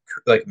kind of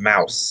like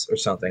mouse or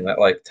something that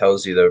like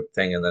tells you the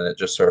thing, and then it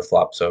just sort of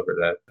flops over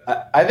that.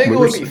 I think it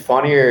would be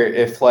funnier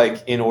if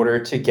like in order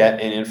to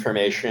get an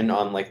information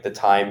on like the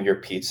time your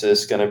pizza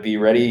is gonna be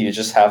ready, you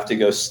just have to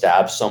go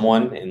stab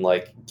someone and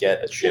like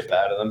get a chip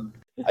out of them.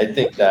 I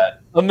think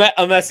that.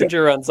 A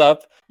messenger runs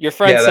up. Your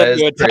friend Yeah, that sent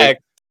is you a pretty-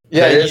 text.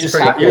 Yeah, That you is just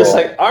pretty you're just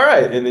cool. like, all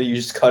right, and then you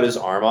just cut his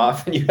arm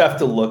off, and you have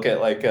to look at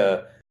like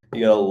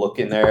you gotta look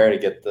in there to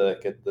get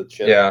the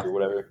chip Yeah. or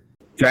whatever.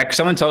 Jack,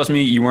 someone tells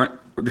me you weren't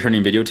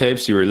returning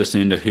videotapes. You were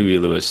listening to Huey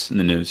Lewis in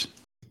the news.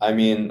 I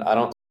mean, I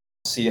don't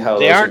see how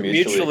They those aren't are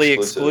mutually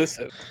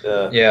exclusive.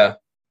 Yeah,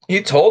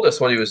 he told us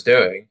what he was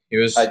doing. He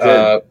was I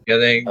did.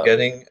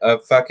 getting a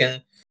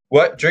fucking.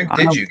 What drink I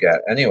did don't- you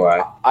get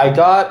anyway?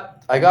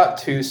 I got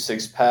 2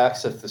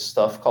 6-packs of this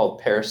stuff called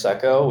Pear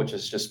Secco, which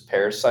is just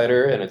pear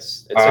cider, and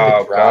it's like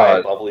Oh, a dry,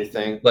 God. bubbly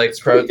thing. Like it's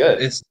pretty good.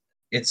 It's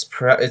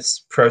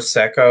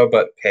prosecco,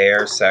 but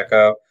pear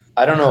secco.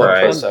 I don't know what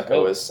Right.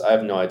 Prosecco is. I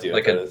have no idea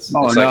Like what that a- is.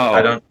 Oh, It's no.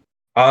 I don't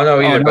know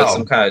either, Oh, but no.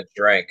 some kind of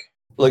drink.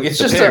 Look, it's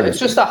The just pear. it's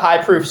just a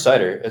high proof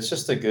cider. It's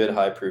just a good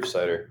high proof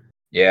cider.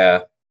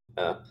 Yeah.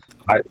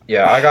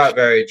 Yeah. I got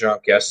very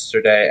drunk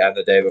yesterday and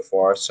the day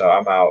before, so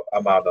I'm out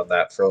on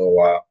that for a little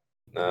while.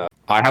 No.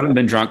 I haven't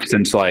been drunk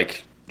since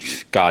like,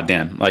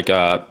 goddamn, like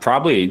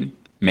probably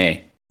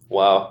May.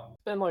 Wow.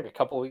 It's been like a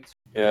couple weeks.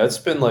 Yeah, it's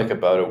been like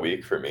about a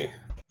week for me.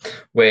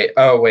 Wait.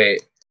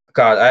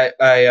 God,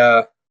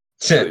 I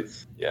Really,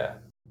 yeah,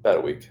 about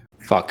a week.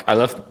 Fuck, I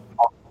left.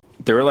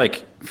 They were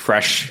like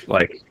fresh,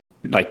 like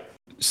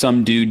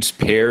some dude's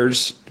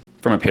pears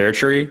from a pear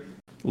tree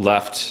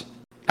left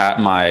at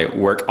my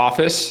work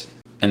office,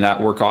 and that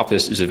work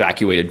office is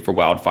evacuated for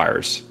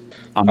wildfires.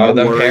 I'm oh,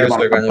 them worried pears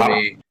about- are gonna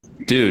be.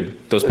 Dude,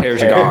 those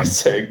pears are gone.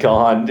 Pears are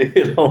gone,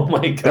 dude. Oh my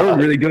They were god.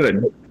 really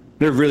good.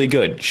 They're really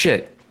good.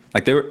 Shit,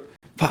 like they were.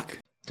 Fuck.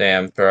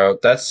 Damn, bro,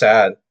 that's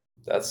sad.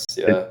 That's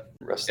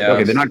Rest Yeah.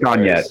 Okay, they're not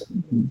gone yet.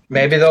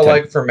 Maybe they'll Okay.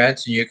 like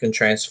ferment and you can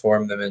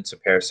transform them into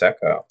pear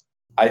secco.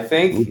 I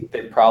think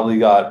they probably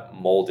got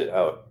molded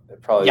out. They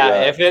probably Yeah,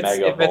 got if it's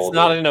mega not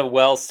molded. in a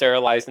well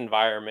sterilized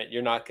environment,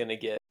 you're not gonna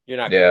get.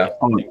 Yeah.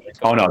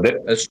 Oh no,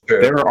 That's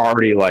true. they were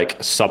already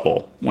like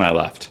supple when I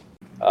left.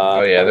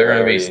 Oh yeah, they're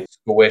gonna be already-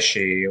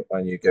 squishy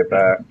when you get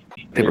back.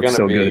 They they're were gonna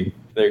so be, good.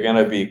 They're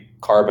gonna be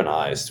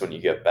carbonized when you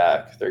get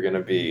back. They're gonna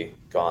be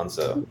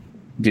gonzo.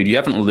 Dude, you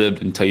haven't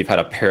lived until you've had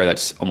a pear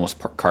that's almost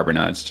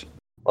carbonized.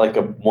 Like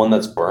a one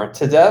that's burnt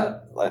to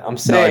death. Like I'm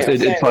saying,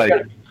 it's they're like-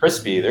 gonna be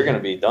crispy. They're gonna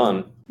be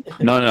done.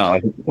 No,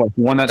 like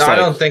one that's No, like.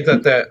 I don't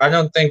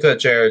think that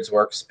Jared's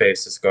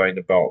workspace is going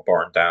to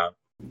burn down.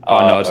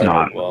 Oh, no, it's okay,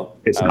 not. Well,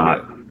 It's okay.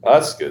 not. Oh,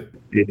 that's good.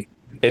 It's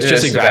It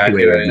just is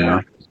evacuated evacuated.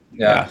 now.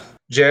 Yeah.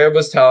 Jared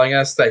was telling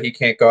us that he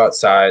can't go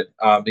outside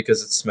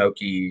because it's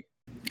smoky.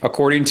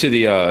 According to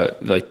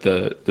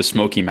the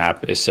smoky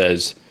map, it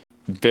says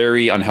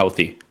very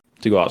unhealthy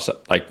to go outside,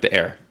 like the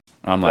air.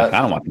 I'm like, That-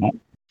 I don't want that.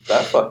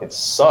 That fucking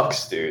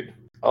sucks, dude.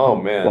 Oh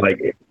man.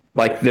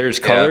 Like there's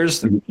Yeah.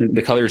 colors.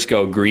 The colors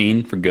go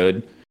green for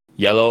good,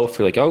 yellow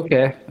for like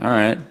okay, all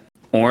right,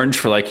 orange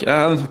for like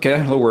okay, a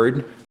little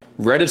worried.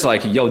 Red is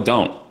like yo,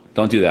 don't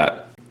do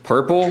that.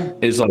 Purple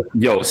is like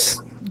yo,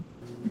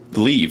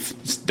 leave.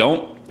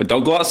 Don't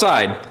go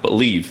outside, but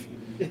leave.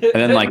 And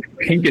then like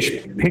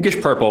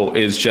pinkish purple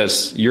is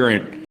just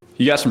you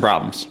got some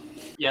problems.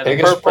 Yeah, the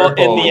Biggest purple in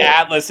purple- the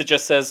atlas it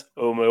just says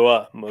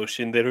Omewa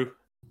Moshinderu.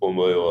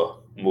 Omoe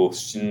mo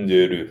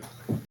shinderu.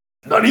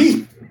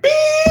 Nani?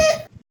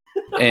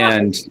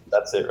 And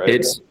That's it,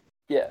 right?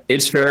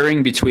 it's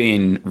varying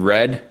between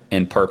red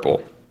and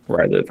purple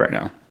where I live right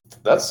now.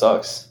 That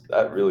sucks.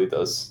 That really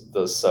does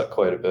suck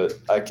quite a bit.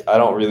 I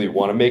don't really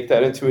want to make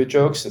that into a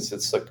joke since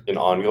it's like an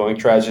ongoing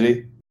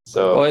tragedy.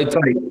 So Well,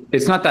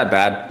 it's not that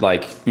bad.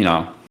 Like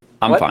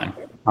I'm What? fine.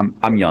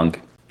 I'm young.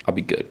 I'll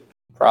be good.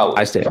 probably.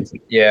 I stay.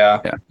 Yeah.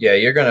 Yeah. Yeah,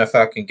 you're gonna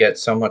fucking get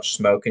so much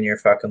smoke in your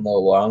fucking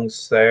little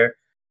lungs there.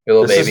 Your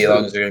little This is baby the-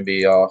 lungs are gonna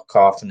be all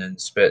coughing and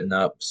spitting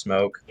up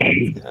smoke.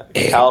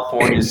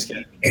 California's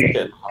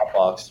getting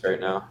hotboxed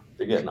right now.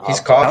 They're getting hot. He's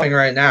coughing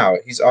right now.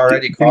 He's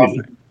already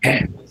coughing.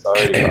 It's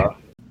already hot.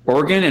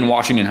 Oregon and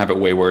Washington have it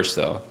way worse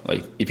though.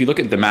 Like if you look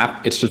at the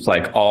map, it's just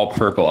like all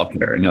purple up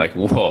there, and you're like,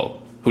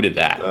 whoa, who did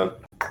that?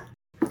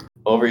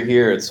 Over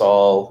here, it's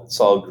all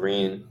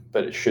green,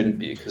 but it shouldn't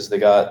be because they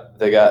got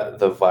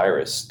the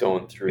virus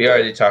going through. We there.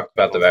 already talked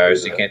about the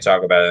virus. You can't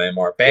talk about it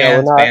anymore.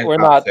 Yeah, Ban we're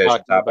not conversation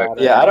talking topic. about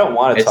it. Yeah, I don't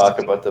want to It's- talk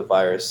about the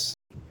virus.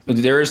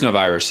 There is no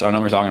virus. I don't know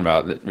what we're talking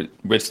about.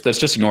 Let's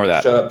just ignore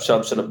that.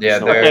 Shut up. Yeah,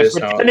 No, there Yeah, is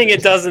no- pretending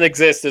it doesn't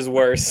exist is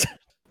worse.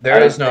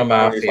 There is no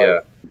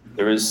mafia.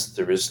 There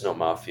is no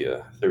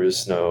mafia. There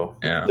is no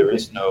Yeah.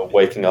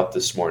 waking up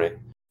this morning.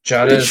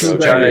 Jonah, It's true,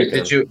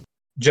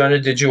 Jonah,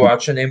 did you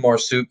watch any more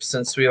Soup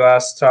since we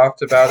last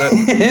talked about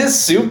it?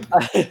 Soup.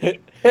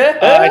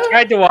 I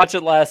tried to watch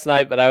it last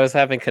night, but I was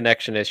having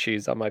connection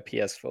issues on my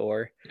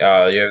PS4. You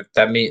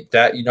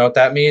know what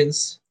that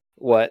means?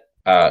 What?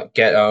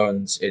 Get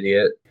owned,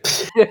 idiot.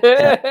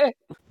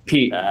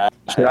 Pete,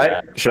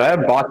 should I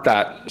have bought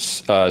that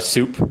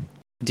soup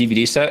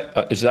DVD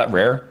set? Is that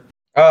rare?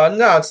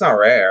 No, it's not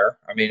rare.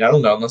 I mean, I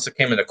don't know, unless it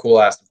came in a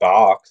cool ass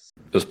box.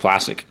 It was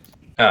plastic.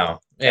 Oh, yeah, I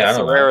That's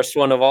don't the know. rarest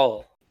one of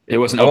all. It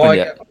wasn't I open want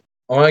yet.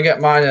 to get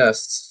mine in a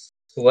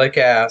slick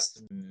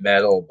ass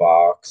metal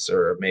box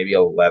or maybe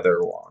a leather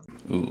one.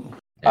 Ooh.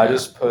 I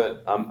just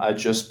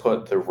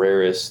put the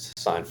rarest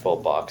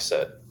Seinfeld box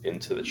set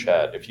into the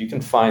chat. If you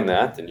can find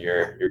that, then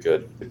you're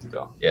good to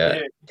go. Yeah.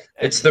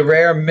 It's the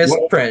rare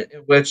misprint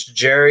in which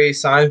Jerry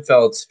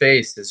Seinfeld's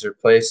face is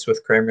replaced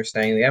with Kramer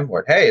saying the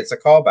M-word. Hey, it's a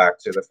callback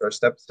to the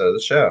first episode of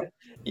the show.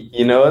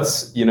 You know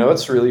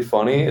what's really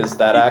funny is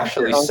that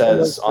actually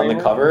says on the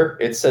cover,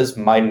 it says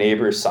 "My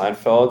Neighbor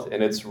Seinfeld"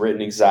 and it's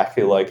written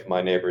exactly like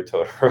 "My Neighbor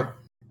Totoro."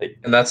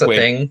 And that's a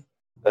thing?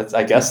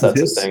 I guess that's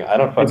a thing. I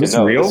don't fucking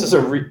know. Real?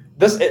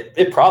 This is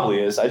it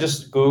probably is. I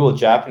just googled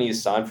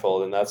Japanese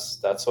Seinfeld and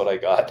that's what I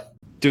got.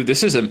 Dude,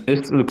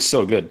 it looks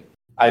so good.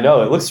 I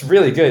know, it looks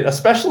really good.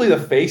 Especially the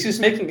face he's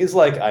making is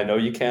like, I know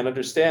you can't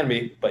understand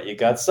me, but you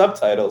got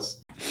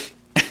subtitles.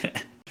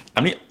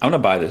 I'm gonna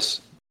buy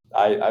this.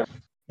 I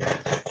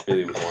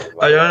really want to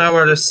buy I don't know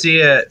where to see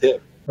it. Yeah.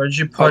 Where'd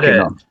you put Okay, it?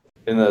 no.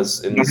 in the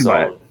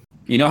zone.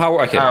 You know how?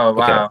 Okay. Oh,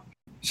 wow. Okay.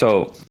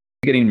 So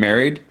getting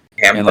married,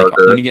 and like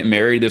Hamburger. when you get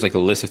married, there's like a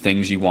list of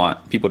things you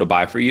want people to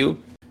buy for you.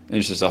 And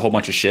there's just a whole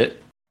bunch of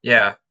shit.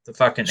 Yeah, the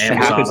fucking Shit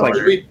Amazon happens, like,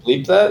 Should order. we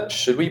bleep that?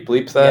 Should we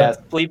bleep that? Yes,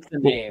 bleep the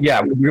name.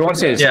 Yeah, we want to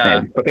say his Yeah.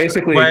 name, but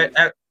basically, Wait,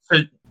 so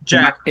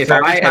Jack, If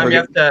so I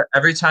ever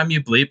every time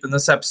you bleep in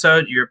this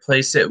episode, you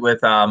replace it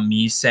with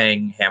me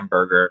saying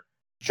hamburger.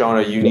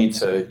 Jonah, you need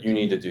to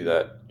do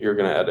that. You're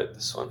gonna edit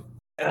this one.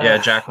 Yeah,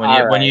 Jack,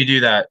 when you do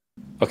that.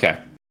 okay.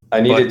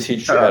 I need But- to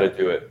teach you how to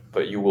do it,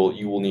 but you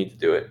will need to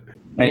do it.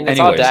 I mean, it's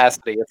Anyways,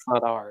 Audacity. It's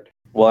not hard.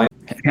 Well,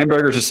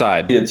 hamburgers I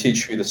aside, need to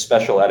teach you the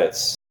special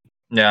edits.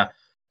 Yeah.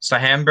 So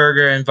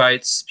hamburger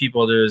invites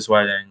people to his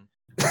wedding.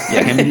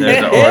 yeah, And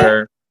there's the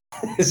order.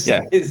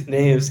 Yeah. His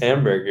name's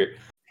Hamburger.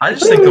 I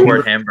just think the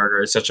word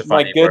hamburger is such a My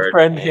funny good word.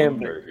 friend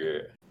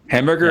Hamburger.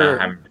 hamburger.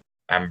 Yeah,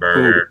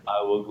 hamburger.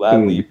 I will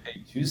gladly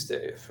pay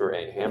Tuesday for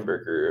a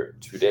hamburger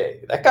today.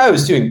 That guy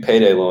was doing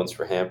payday loans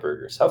for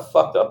hamburgers. How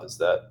fucked up is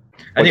that?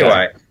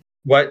 Anyway,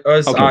 what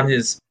was Okay. on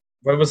his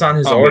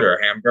Oh, order?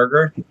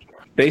 Hamburger?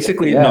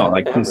 Basically, Yeah, no,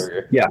 like this,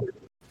 hamburger. yeah,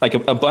 like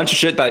a bunch of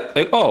shit that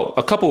like, oh,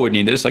 a couple would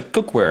need this, like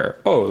cookware.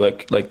 Oh,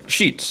 like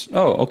sheets.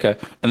 Oh, okay.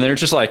 And then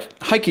it's just like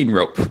hiking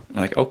rope.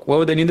 Like, oh, what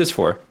would they need this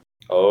for?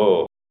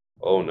 Oh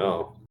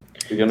no.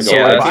 You're gonna go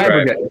Yeah, right If I ever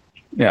right. get,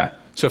 yeah.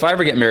 So if I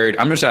ever get married,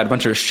 I'm just add a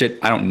bunch of shit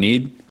I don't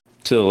need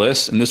to the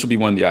list, and this will be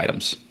one of the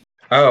items.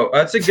 Oh,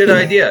 that's a good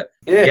idea.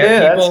 Yeah, Get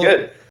that's people-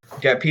 good.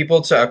 Get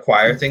people to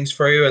acquire things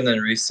for you and then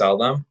resell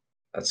them.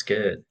 That's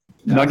good.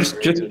 No, just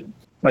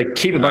like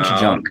keep a bunch of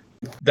junk.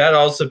 That'd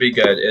also be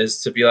good,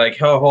 is to be like,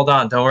 oh, hold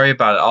on, don't worry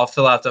about it. I'll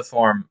fill out the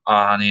form,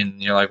 honey.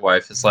 And your like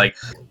wife is like,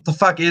 the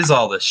fuck is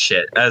all this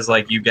shit? As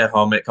like you get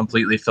home, it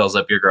completely fills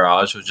up your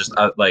garage with just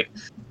like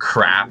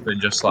crap and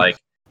just like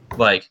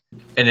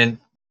an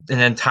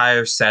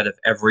entire set of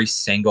every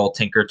single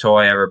Tinker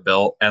toy ever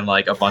built and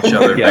like a bunch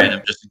of other Yeah.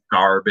 random just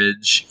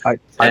garbage. I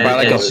And buy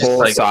like a it's just, full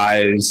like-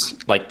 size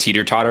like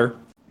teeter totter.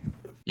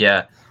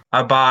 Yeah,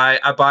 I buy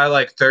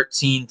like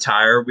 13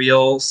 tire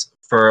wheels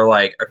for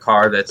like a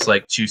car that's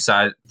like two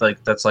side,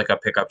 like that's like a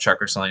pickup truck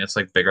or something. It's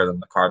like bigger than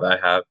the car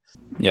that I have.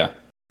 Yeah,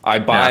 I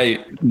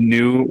buy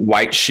new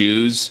white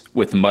shoes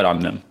with mud on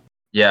them.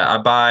 Yeah, I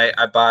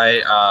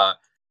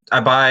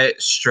buy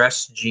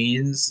stressed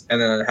jeans and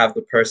then I'd have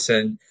the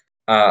person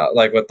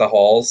like with the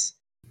holes,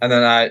 and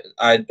then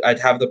I'd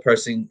have the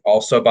person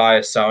also buy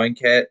a sewing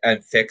kit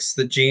and fix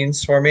the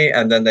jeans for me,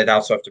 and then they'd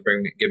also have to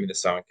give me the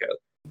sewing kit.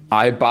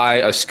 I buy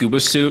a scuba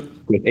suit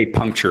with a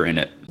puncture in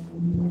it.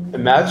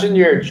 Imagine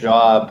your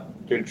job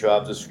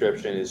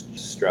description is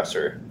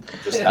stressor.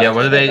 Just Yeah,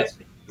 what do they-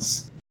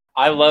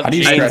 I love How do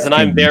you jeans, stress and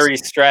I'm jeans? very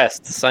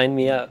stressed. Sign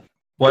me up.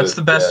 What's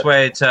the best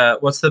way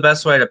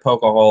to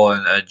poke a hole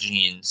in a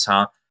jeans,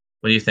 huh?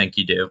 What do you think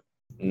you do?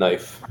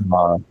 Knife.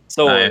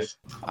 So Knife.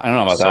 I don't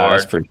know about that.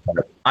 That's pretty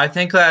hard. I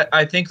think that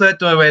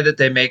the way that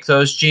they make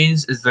those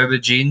jeans is they're the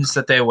jeans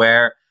that they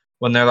wear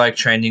when they're like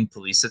training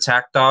police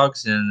attack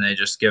dogs, and they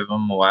just give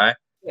them away.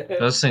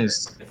 Those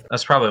things.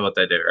 That's probably what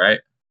they do, right?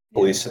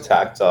 Police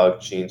attack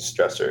dog, jeans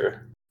stressor.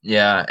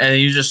 Yeah, and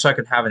you just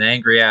fucking have an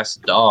angry ass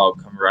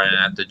dog come running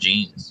at the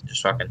jeans,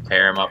 just fucking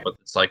tear him up with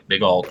its like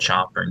big old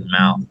chomper in the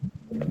mouth.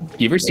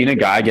 You ever seen a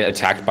guy get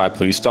attacked by a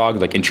police dog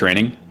like in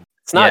training?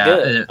 it's not yeah,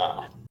 good. and-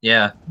 Oh.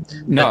 yeah.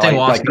 No, That thing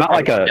wants like to not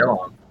like fucking a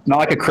kill him. not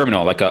like a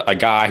criminal, like a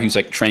guy who's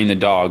like training the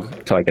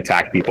dog to like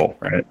attack people,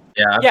 right?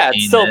 Yeah, I've Yeah, it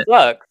seen still it.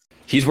 sucks.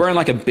 He's wearing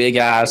like a big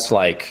ass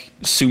like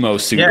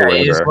sumo suit or Yeah, whatever.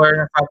 he's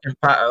wearing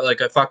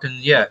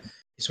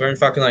He's wearing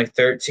fucking like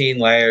 13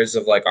 layers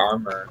of like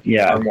armor.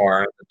 Yeah. Or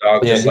more. The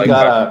dog Yeah, just he like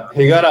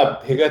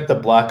got the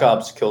Black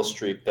Ops kill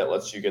streak that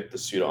lets you get the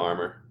suit of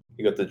armor.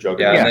 He got the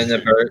Juggernaut. yeah, and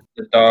then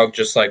the dog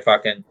just like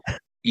fucking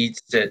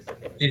eats it.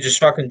 He just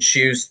fucking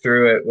chews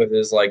through it with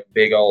his like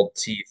big old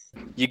teeth.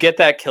 You get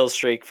that kill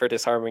streak for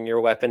disarming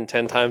your weapon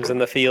 10 times in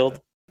the field.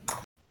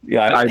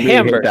 Yeah, I really hate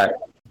Hamburger. that.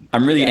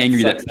 I'm really Yeah,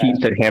 angry sucks that Pete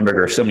said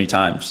hamburger so many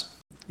times.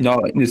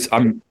 No,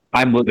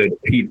 I'm livid.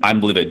 Pete, I'm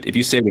livid. If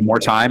you say it one more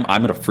time,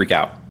 I'm gonna freak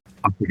out.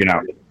 I'm freaking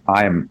out.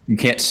 You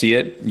can't see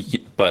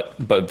it, but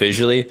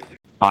visually,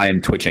 I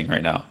am twitching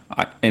right now.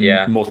 In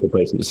Yeah. multiple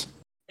places.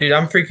 Dude,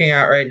 I'm freaking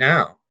out right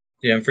now.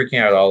 Dude, I'm freaking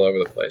out all over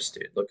the place,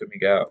 dude. Look at me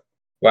go.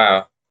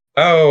 Wow.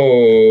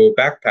 Oh,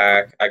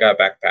 backpack. I got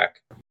a backpack.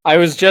 I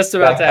was just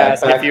about to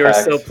ask if you were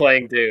Backpack. still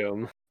playing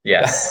Doom.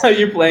 Yes. Are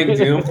you playing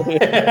Doom?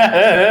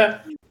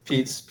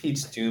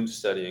 Pete's Doom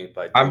studying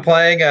by Doom. I'm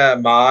playing a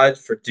mod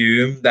for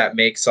Doom that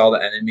makes all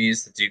the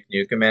enemies the Duke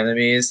Nukem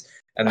enemies,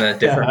 and then a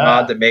different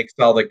mod that makes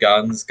all the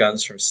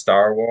guns from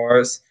Star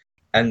Wars.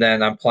 And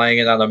then I'm playing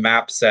it on a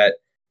map set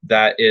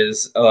that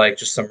is like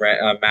just some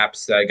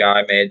maps that a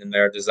guy made, and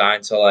they're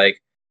designed to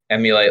like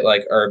emulate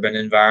like urban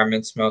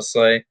environments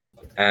mostly.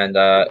 And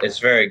it's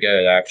very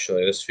good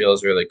actually. This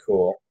feels really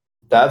cool.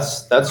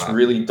 That's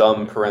really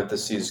dumb.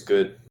 Parentheses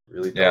good.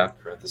 Really dumb. Yeah.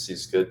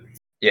 Parentheses good.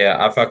 Yeah,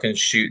 I'm fucking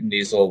shooting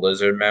these little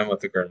lizard men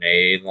with a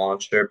grenade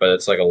launcher, but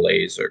it's like a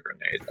laser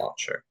grenade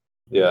launcher.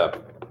 Yeah,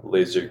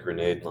 laser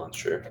grenade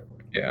launcher.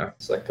 Yeah.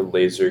 It's like a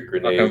laser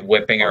grenade. Fucking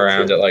whipping launcher.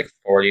 around at like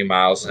 40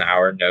 miles an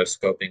hour, no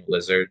scoping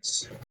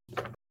lizards.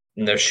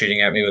 And they're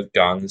shooting at me with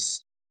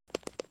guns.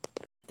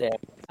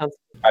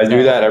 I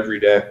do that every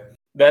day.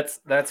 That's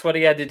what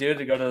he had to do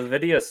to go to the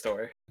video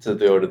store. To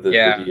go to the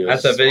video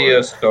at the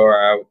video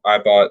store, I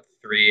bought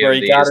 3 Where of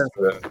he these.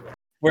 got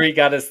Where he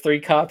got his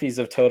 3 copies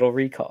of Total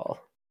Recall.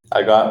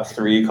 I got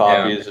 3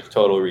 copies of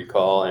Total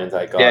Recall, and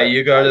I got. Yeah,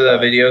 you go to the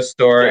video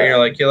store and yeah. you're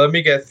like, yeah, let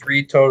me get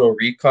 3 Total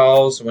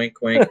Recalls.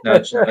 Wink, wink,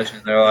 nudge, nudge.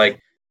 And they're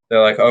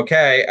like,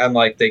 okay, and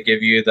like they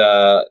give you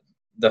the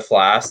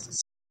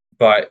flasks,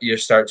 but you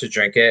start to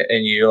drink it,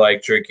 and you're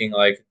like drinking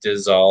like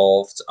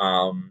dissolved,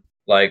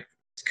 like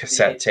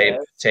cassette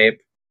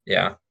tape.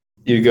 Yeah.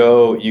 You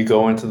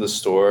go into the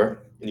store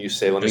and you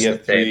say, let me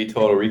Just get the 3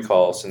 Total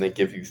Recalls, and they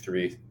give you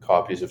 3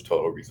 copies of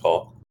Total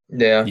Recall.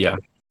 Yeah. Yeah.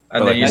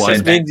 And But, then like, you That one- say,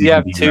 just means you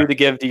have 2 to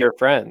give to your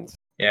friends.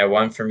 yeah,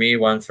 1 for me,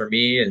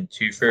 and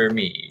 2 for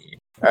me.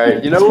 All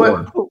right, you know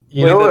what?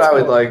 You know Wait, what that's I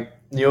would cool. like.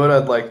 You know what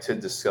I'd like to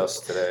discuss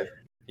today.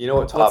 You know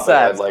what What's topic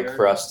that, I'd like sir?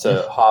 for us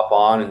to hop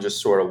on and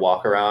just sort of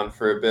walk around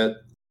for a bit.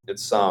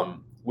 It's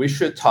we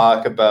should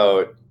talk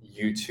about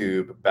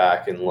YouTube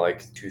back in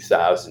like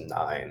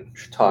 2009. We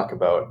should talk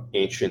about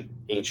ancient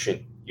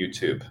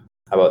YouTube.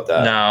 How about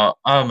that? No,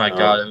 oh my No.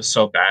 god, it was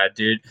so bad,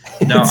 dude.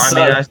 No, It's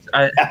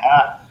I mean,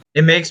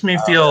 it makes me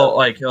feel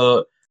like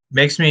it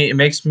makes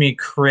me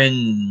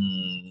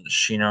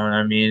cringe. You know what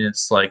I mean?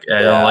 It's like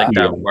I don't like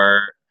Yeah. that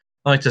word.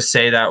 I don't like to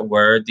say that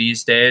word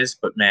these days,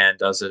 but man,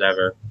 does it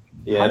ever?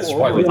 Yeah, it's How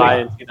old really was I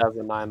in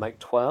 2009? Like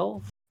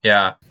 12?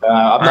 Yeah,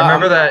 I'm I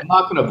remember that- I'm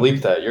not going to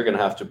bleep that. You're going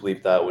to have to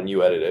bleep that when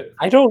you edit it.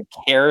 I don't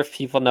care if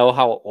people know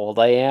how old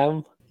I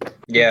am.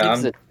 yeah.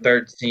 gives I'm a-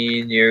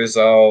 13 years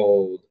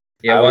old.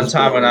 Yeah, I one was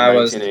time born when in I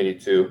was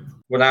 1982.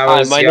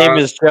 Hi, my young,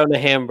 name is Jonah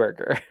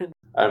Hamburger.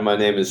 And my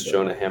name is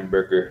Jonah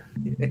Hamburger.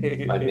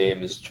 My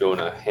name is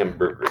Jonah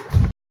Hamburger.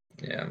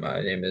 yeah,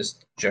 my name is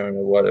Jonah.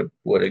 What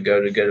a go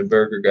to get a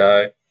burger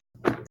guy.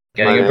 My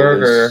Getting a name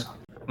burger.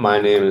 my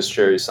name is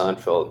Jerry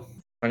Seinfeld.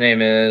 My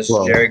name is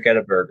Whoa. Jerry Get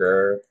a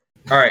Burger.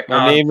 All right.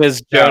 My name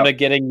is yeah. Jonah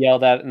getting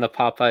yelled at in the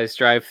Popeyes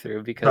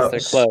drive-thru because they're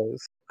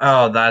closed.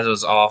 Oh, that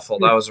was awful.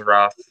 That was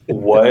rough.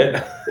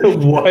 What?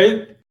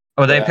 What?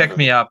 Oh, they Yeah. picked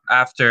me up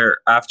after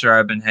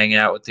I've been hanging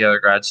out with the other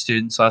grad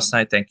students last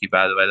night. Thank you,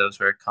 by the way. That was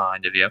very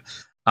kind of you.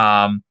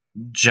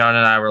 Joan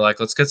and I were like,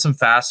 let's get some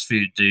fast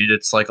food, dude.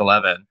 It's like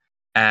 11.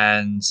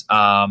 And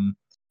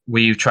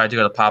we tried to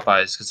go to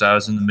Popeyes because I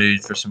was in the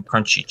mood for some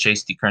crunchy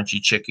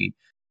chicky.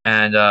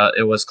 And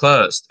it was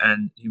closed.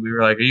 And we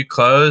were like, are you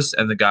closed?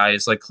 And the guy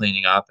is like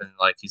cleaning up and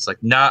like, he's like,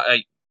 no.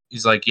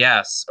 He's like,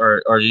 yes.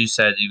 Or you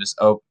said he was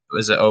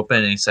was it open?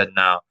 And he said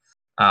no.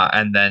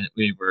 And then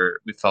we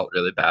felt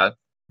really bad.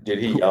 Did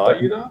he yell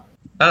at you though?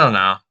 I don't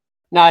know.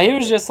 Nah, he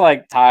was just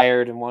like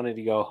tired and wanted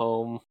to go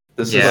home.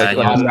 This Yeah, is he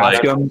was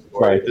like-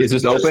 Right. Is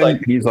this just open?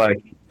 like- He's like,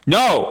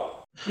 no.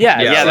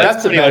 Yeah, Yeah, yeah,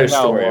 that's a pretty better much how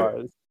it story.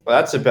 was. Well,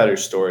 that's a better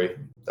story.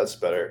 That's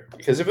better.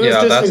 Because if it was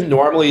Yeah, just that's- him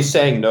normally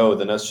saying no,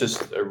 then that's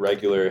just a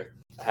regular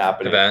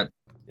happening. Event.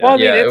 Well, I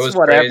mean, Yeah, it it's was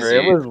whatever. crazy.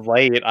 It was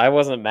late. I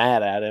wasn't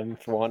mad at him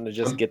for wanting to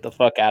just get the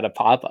fuck out of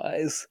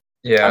Popeyes.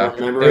 Yeah.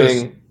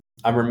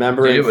 I'm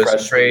remembering Dude, it was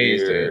freshman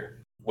crazy.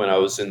 year when I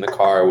was in the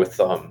car with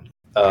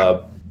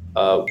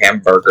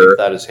Hamburger.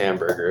 that is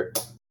Hamburger,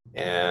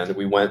 and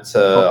we went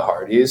to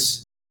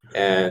Hardee's,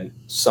 and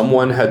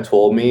someone had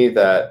told me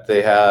that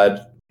they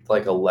had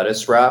like a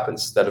lettuce wrap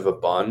instead of a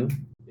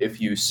bun.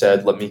 If you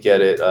said, "Let me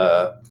get it,"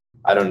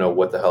 I don't know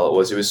what the hell it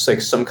was. It was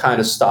like some kind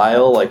of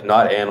style, like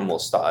not animal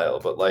style,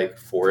 but like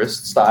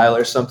forest style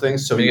or something.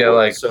 So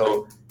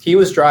so he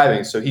was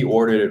driving, so he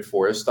ordered it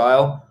forest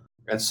style.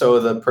 And so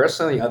the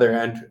person on the other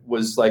end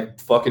was like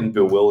fucking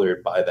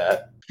bewildered by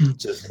that.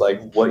 Just like,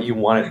 what, you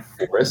wanted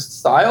forest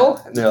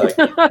style? And they're like,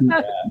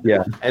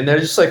 Yeah. And they're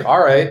just like,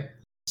 all right.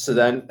 So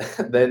then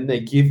they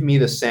give me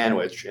the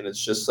sandwich, and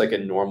it's just like a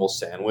normal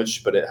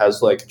sandwich, but it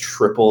has like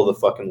triple the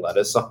fucking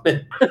lettuce on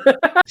it.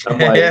 I'm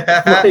like,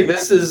 like,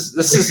 this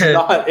is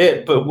not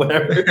it, but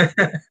whatever.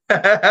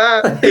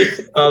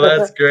 Oh,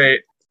 that's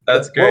great.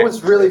 That's great. What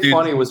was really Dude.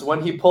 funny was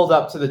when he pulled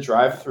up to the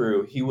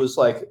drive-thru, he was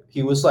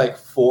like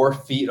 4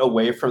 feet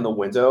away from the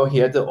window. He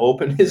had to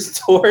open his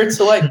door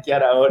to like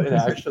get out and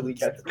actually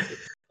get the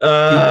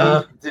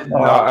Did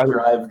not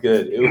drive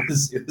good. It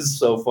was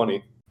so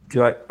funny.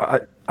 Dude,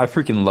 I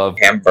freaking love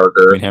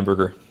Hamburger.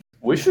 hamburger.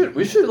 We should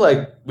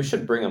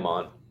bring him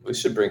on. We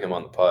should bring him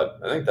on the pod.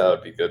 I think that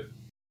would be good.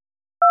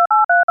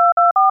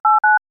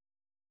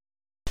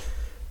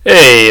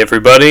 Hey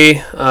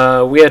everybody,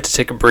 we had to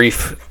take a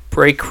brief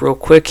break real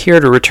quick here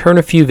to return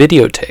a few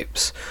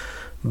videotapes.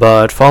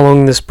 But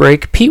following this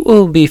break, Pete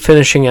will be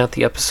finishing out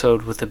the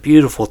episode with a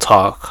beautiful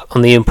talk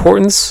on the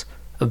importance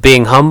of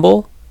being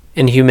humble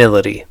and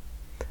humility.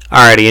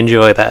 Alrighty,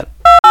 enjoy that.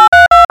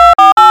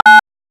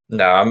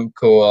 No, I'm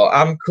cool,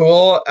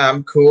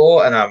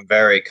 and I'm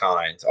very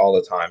kind all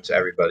the time to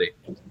everybody.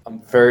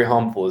 I'm very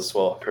humble as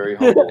well. Very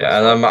humble. Yeah,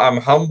 and I'm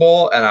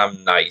humble and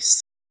I'm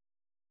nice.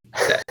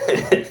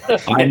 I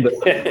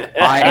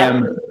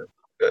am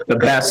the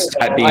best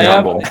at being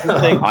humble.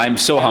 I'm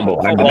so humble.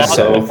 I'm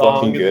so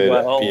fucking good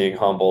at being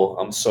humble.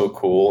 I'm so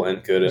cool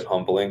and good at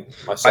humbling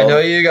myself. I know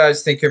you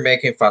guys think you're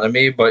making fun of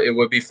me, but it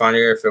would be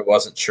funnier if it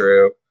wasn't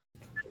true.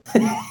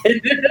 That's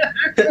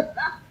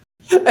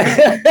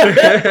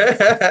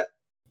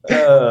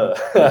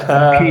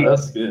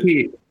good.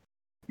 Pete,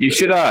 you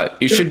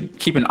should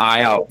keep an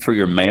eye out for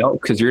your mail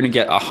because you're gonna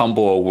get a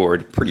humble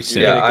award pretty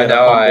soon. Yeah, I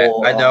know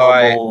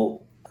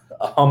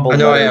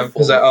I am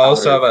because I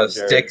also have a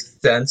sixth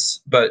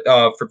sense, but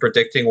for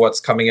predicting what's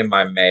coming in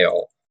my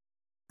mail.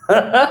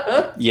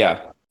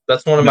 Yeah,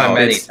 that's one of my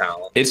many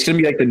talents. It's gonna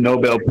be like the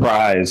Nobel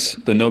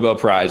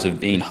Prize of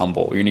being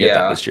humble. You're gonna get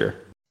that this year.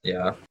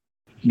 Yeah,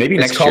 maybe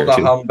next year. It's called the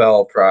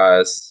Humble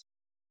Prize.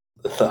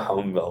 The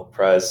Humble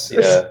Prize.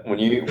 Yeah,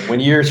 when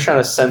you're trying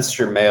to sense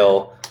your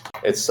mail,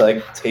 it's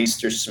like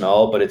taste or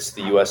smell, but it's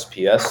the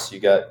USPS.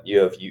 You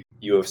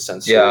have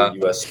sensor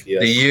USPS.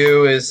 The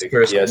U is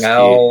for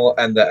smell,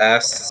 and the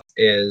S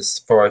is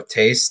for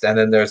taste, and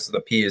then there's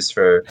the P is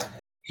for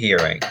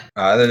hearing.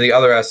 And then the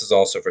other S is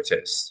also for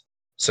taste.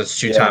 So it's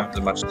two times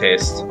as much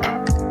taste as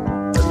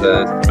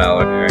the smell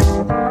or hearing.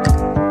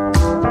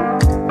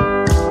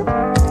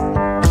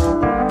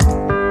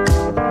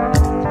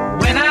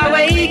 When I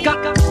wake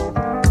up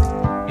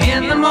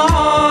in the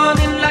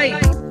morning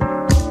light,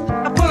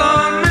 I pull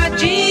on my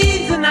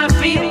jeans and I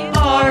feel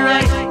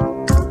alright.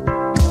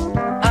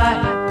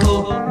 I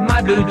pull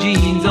my blue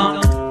jeans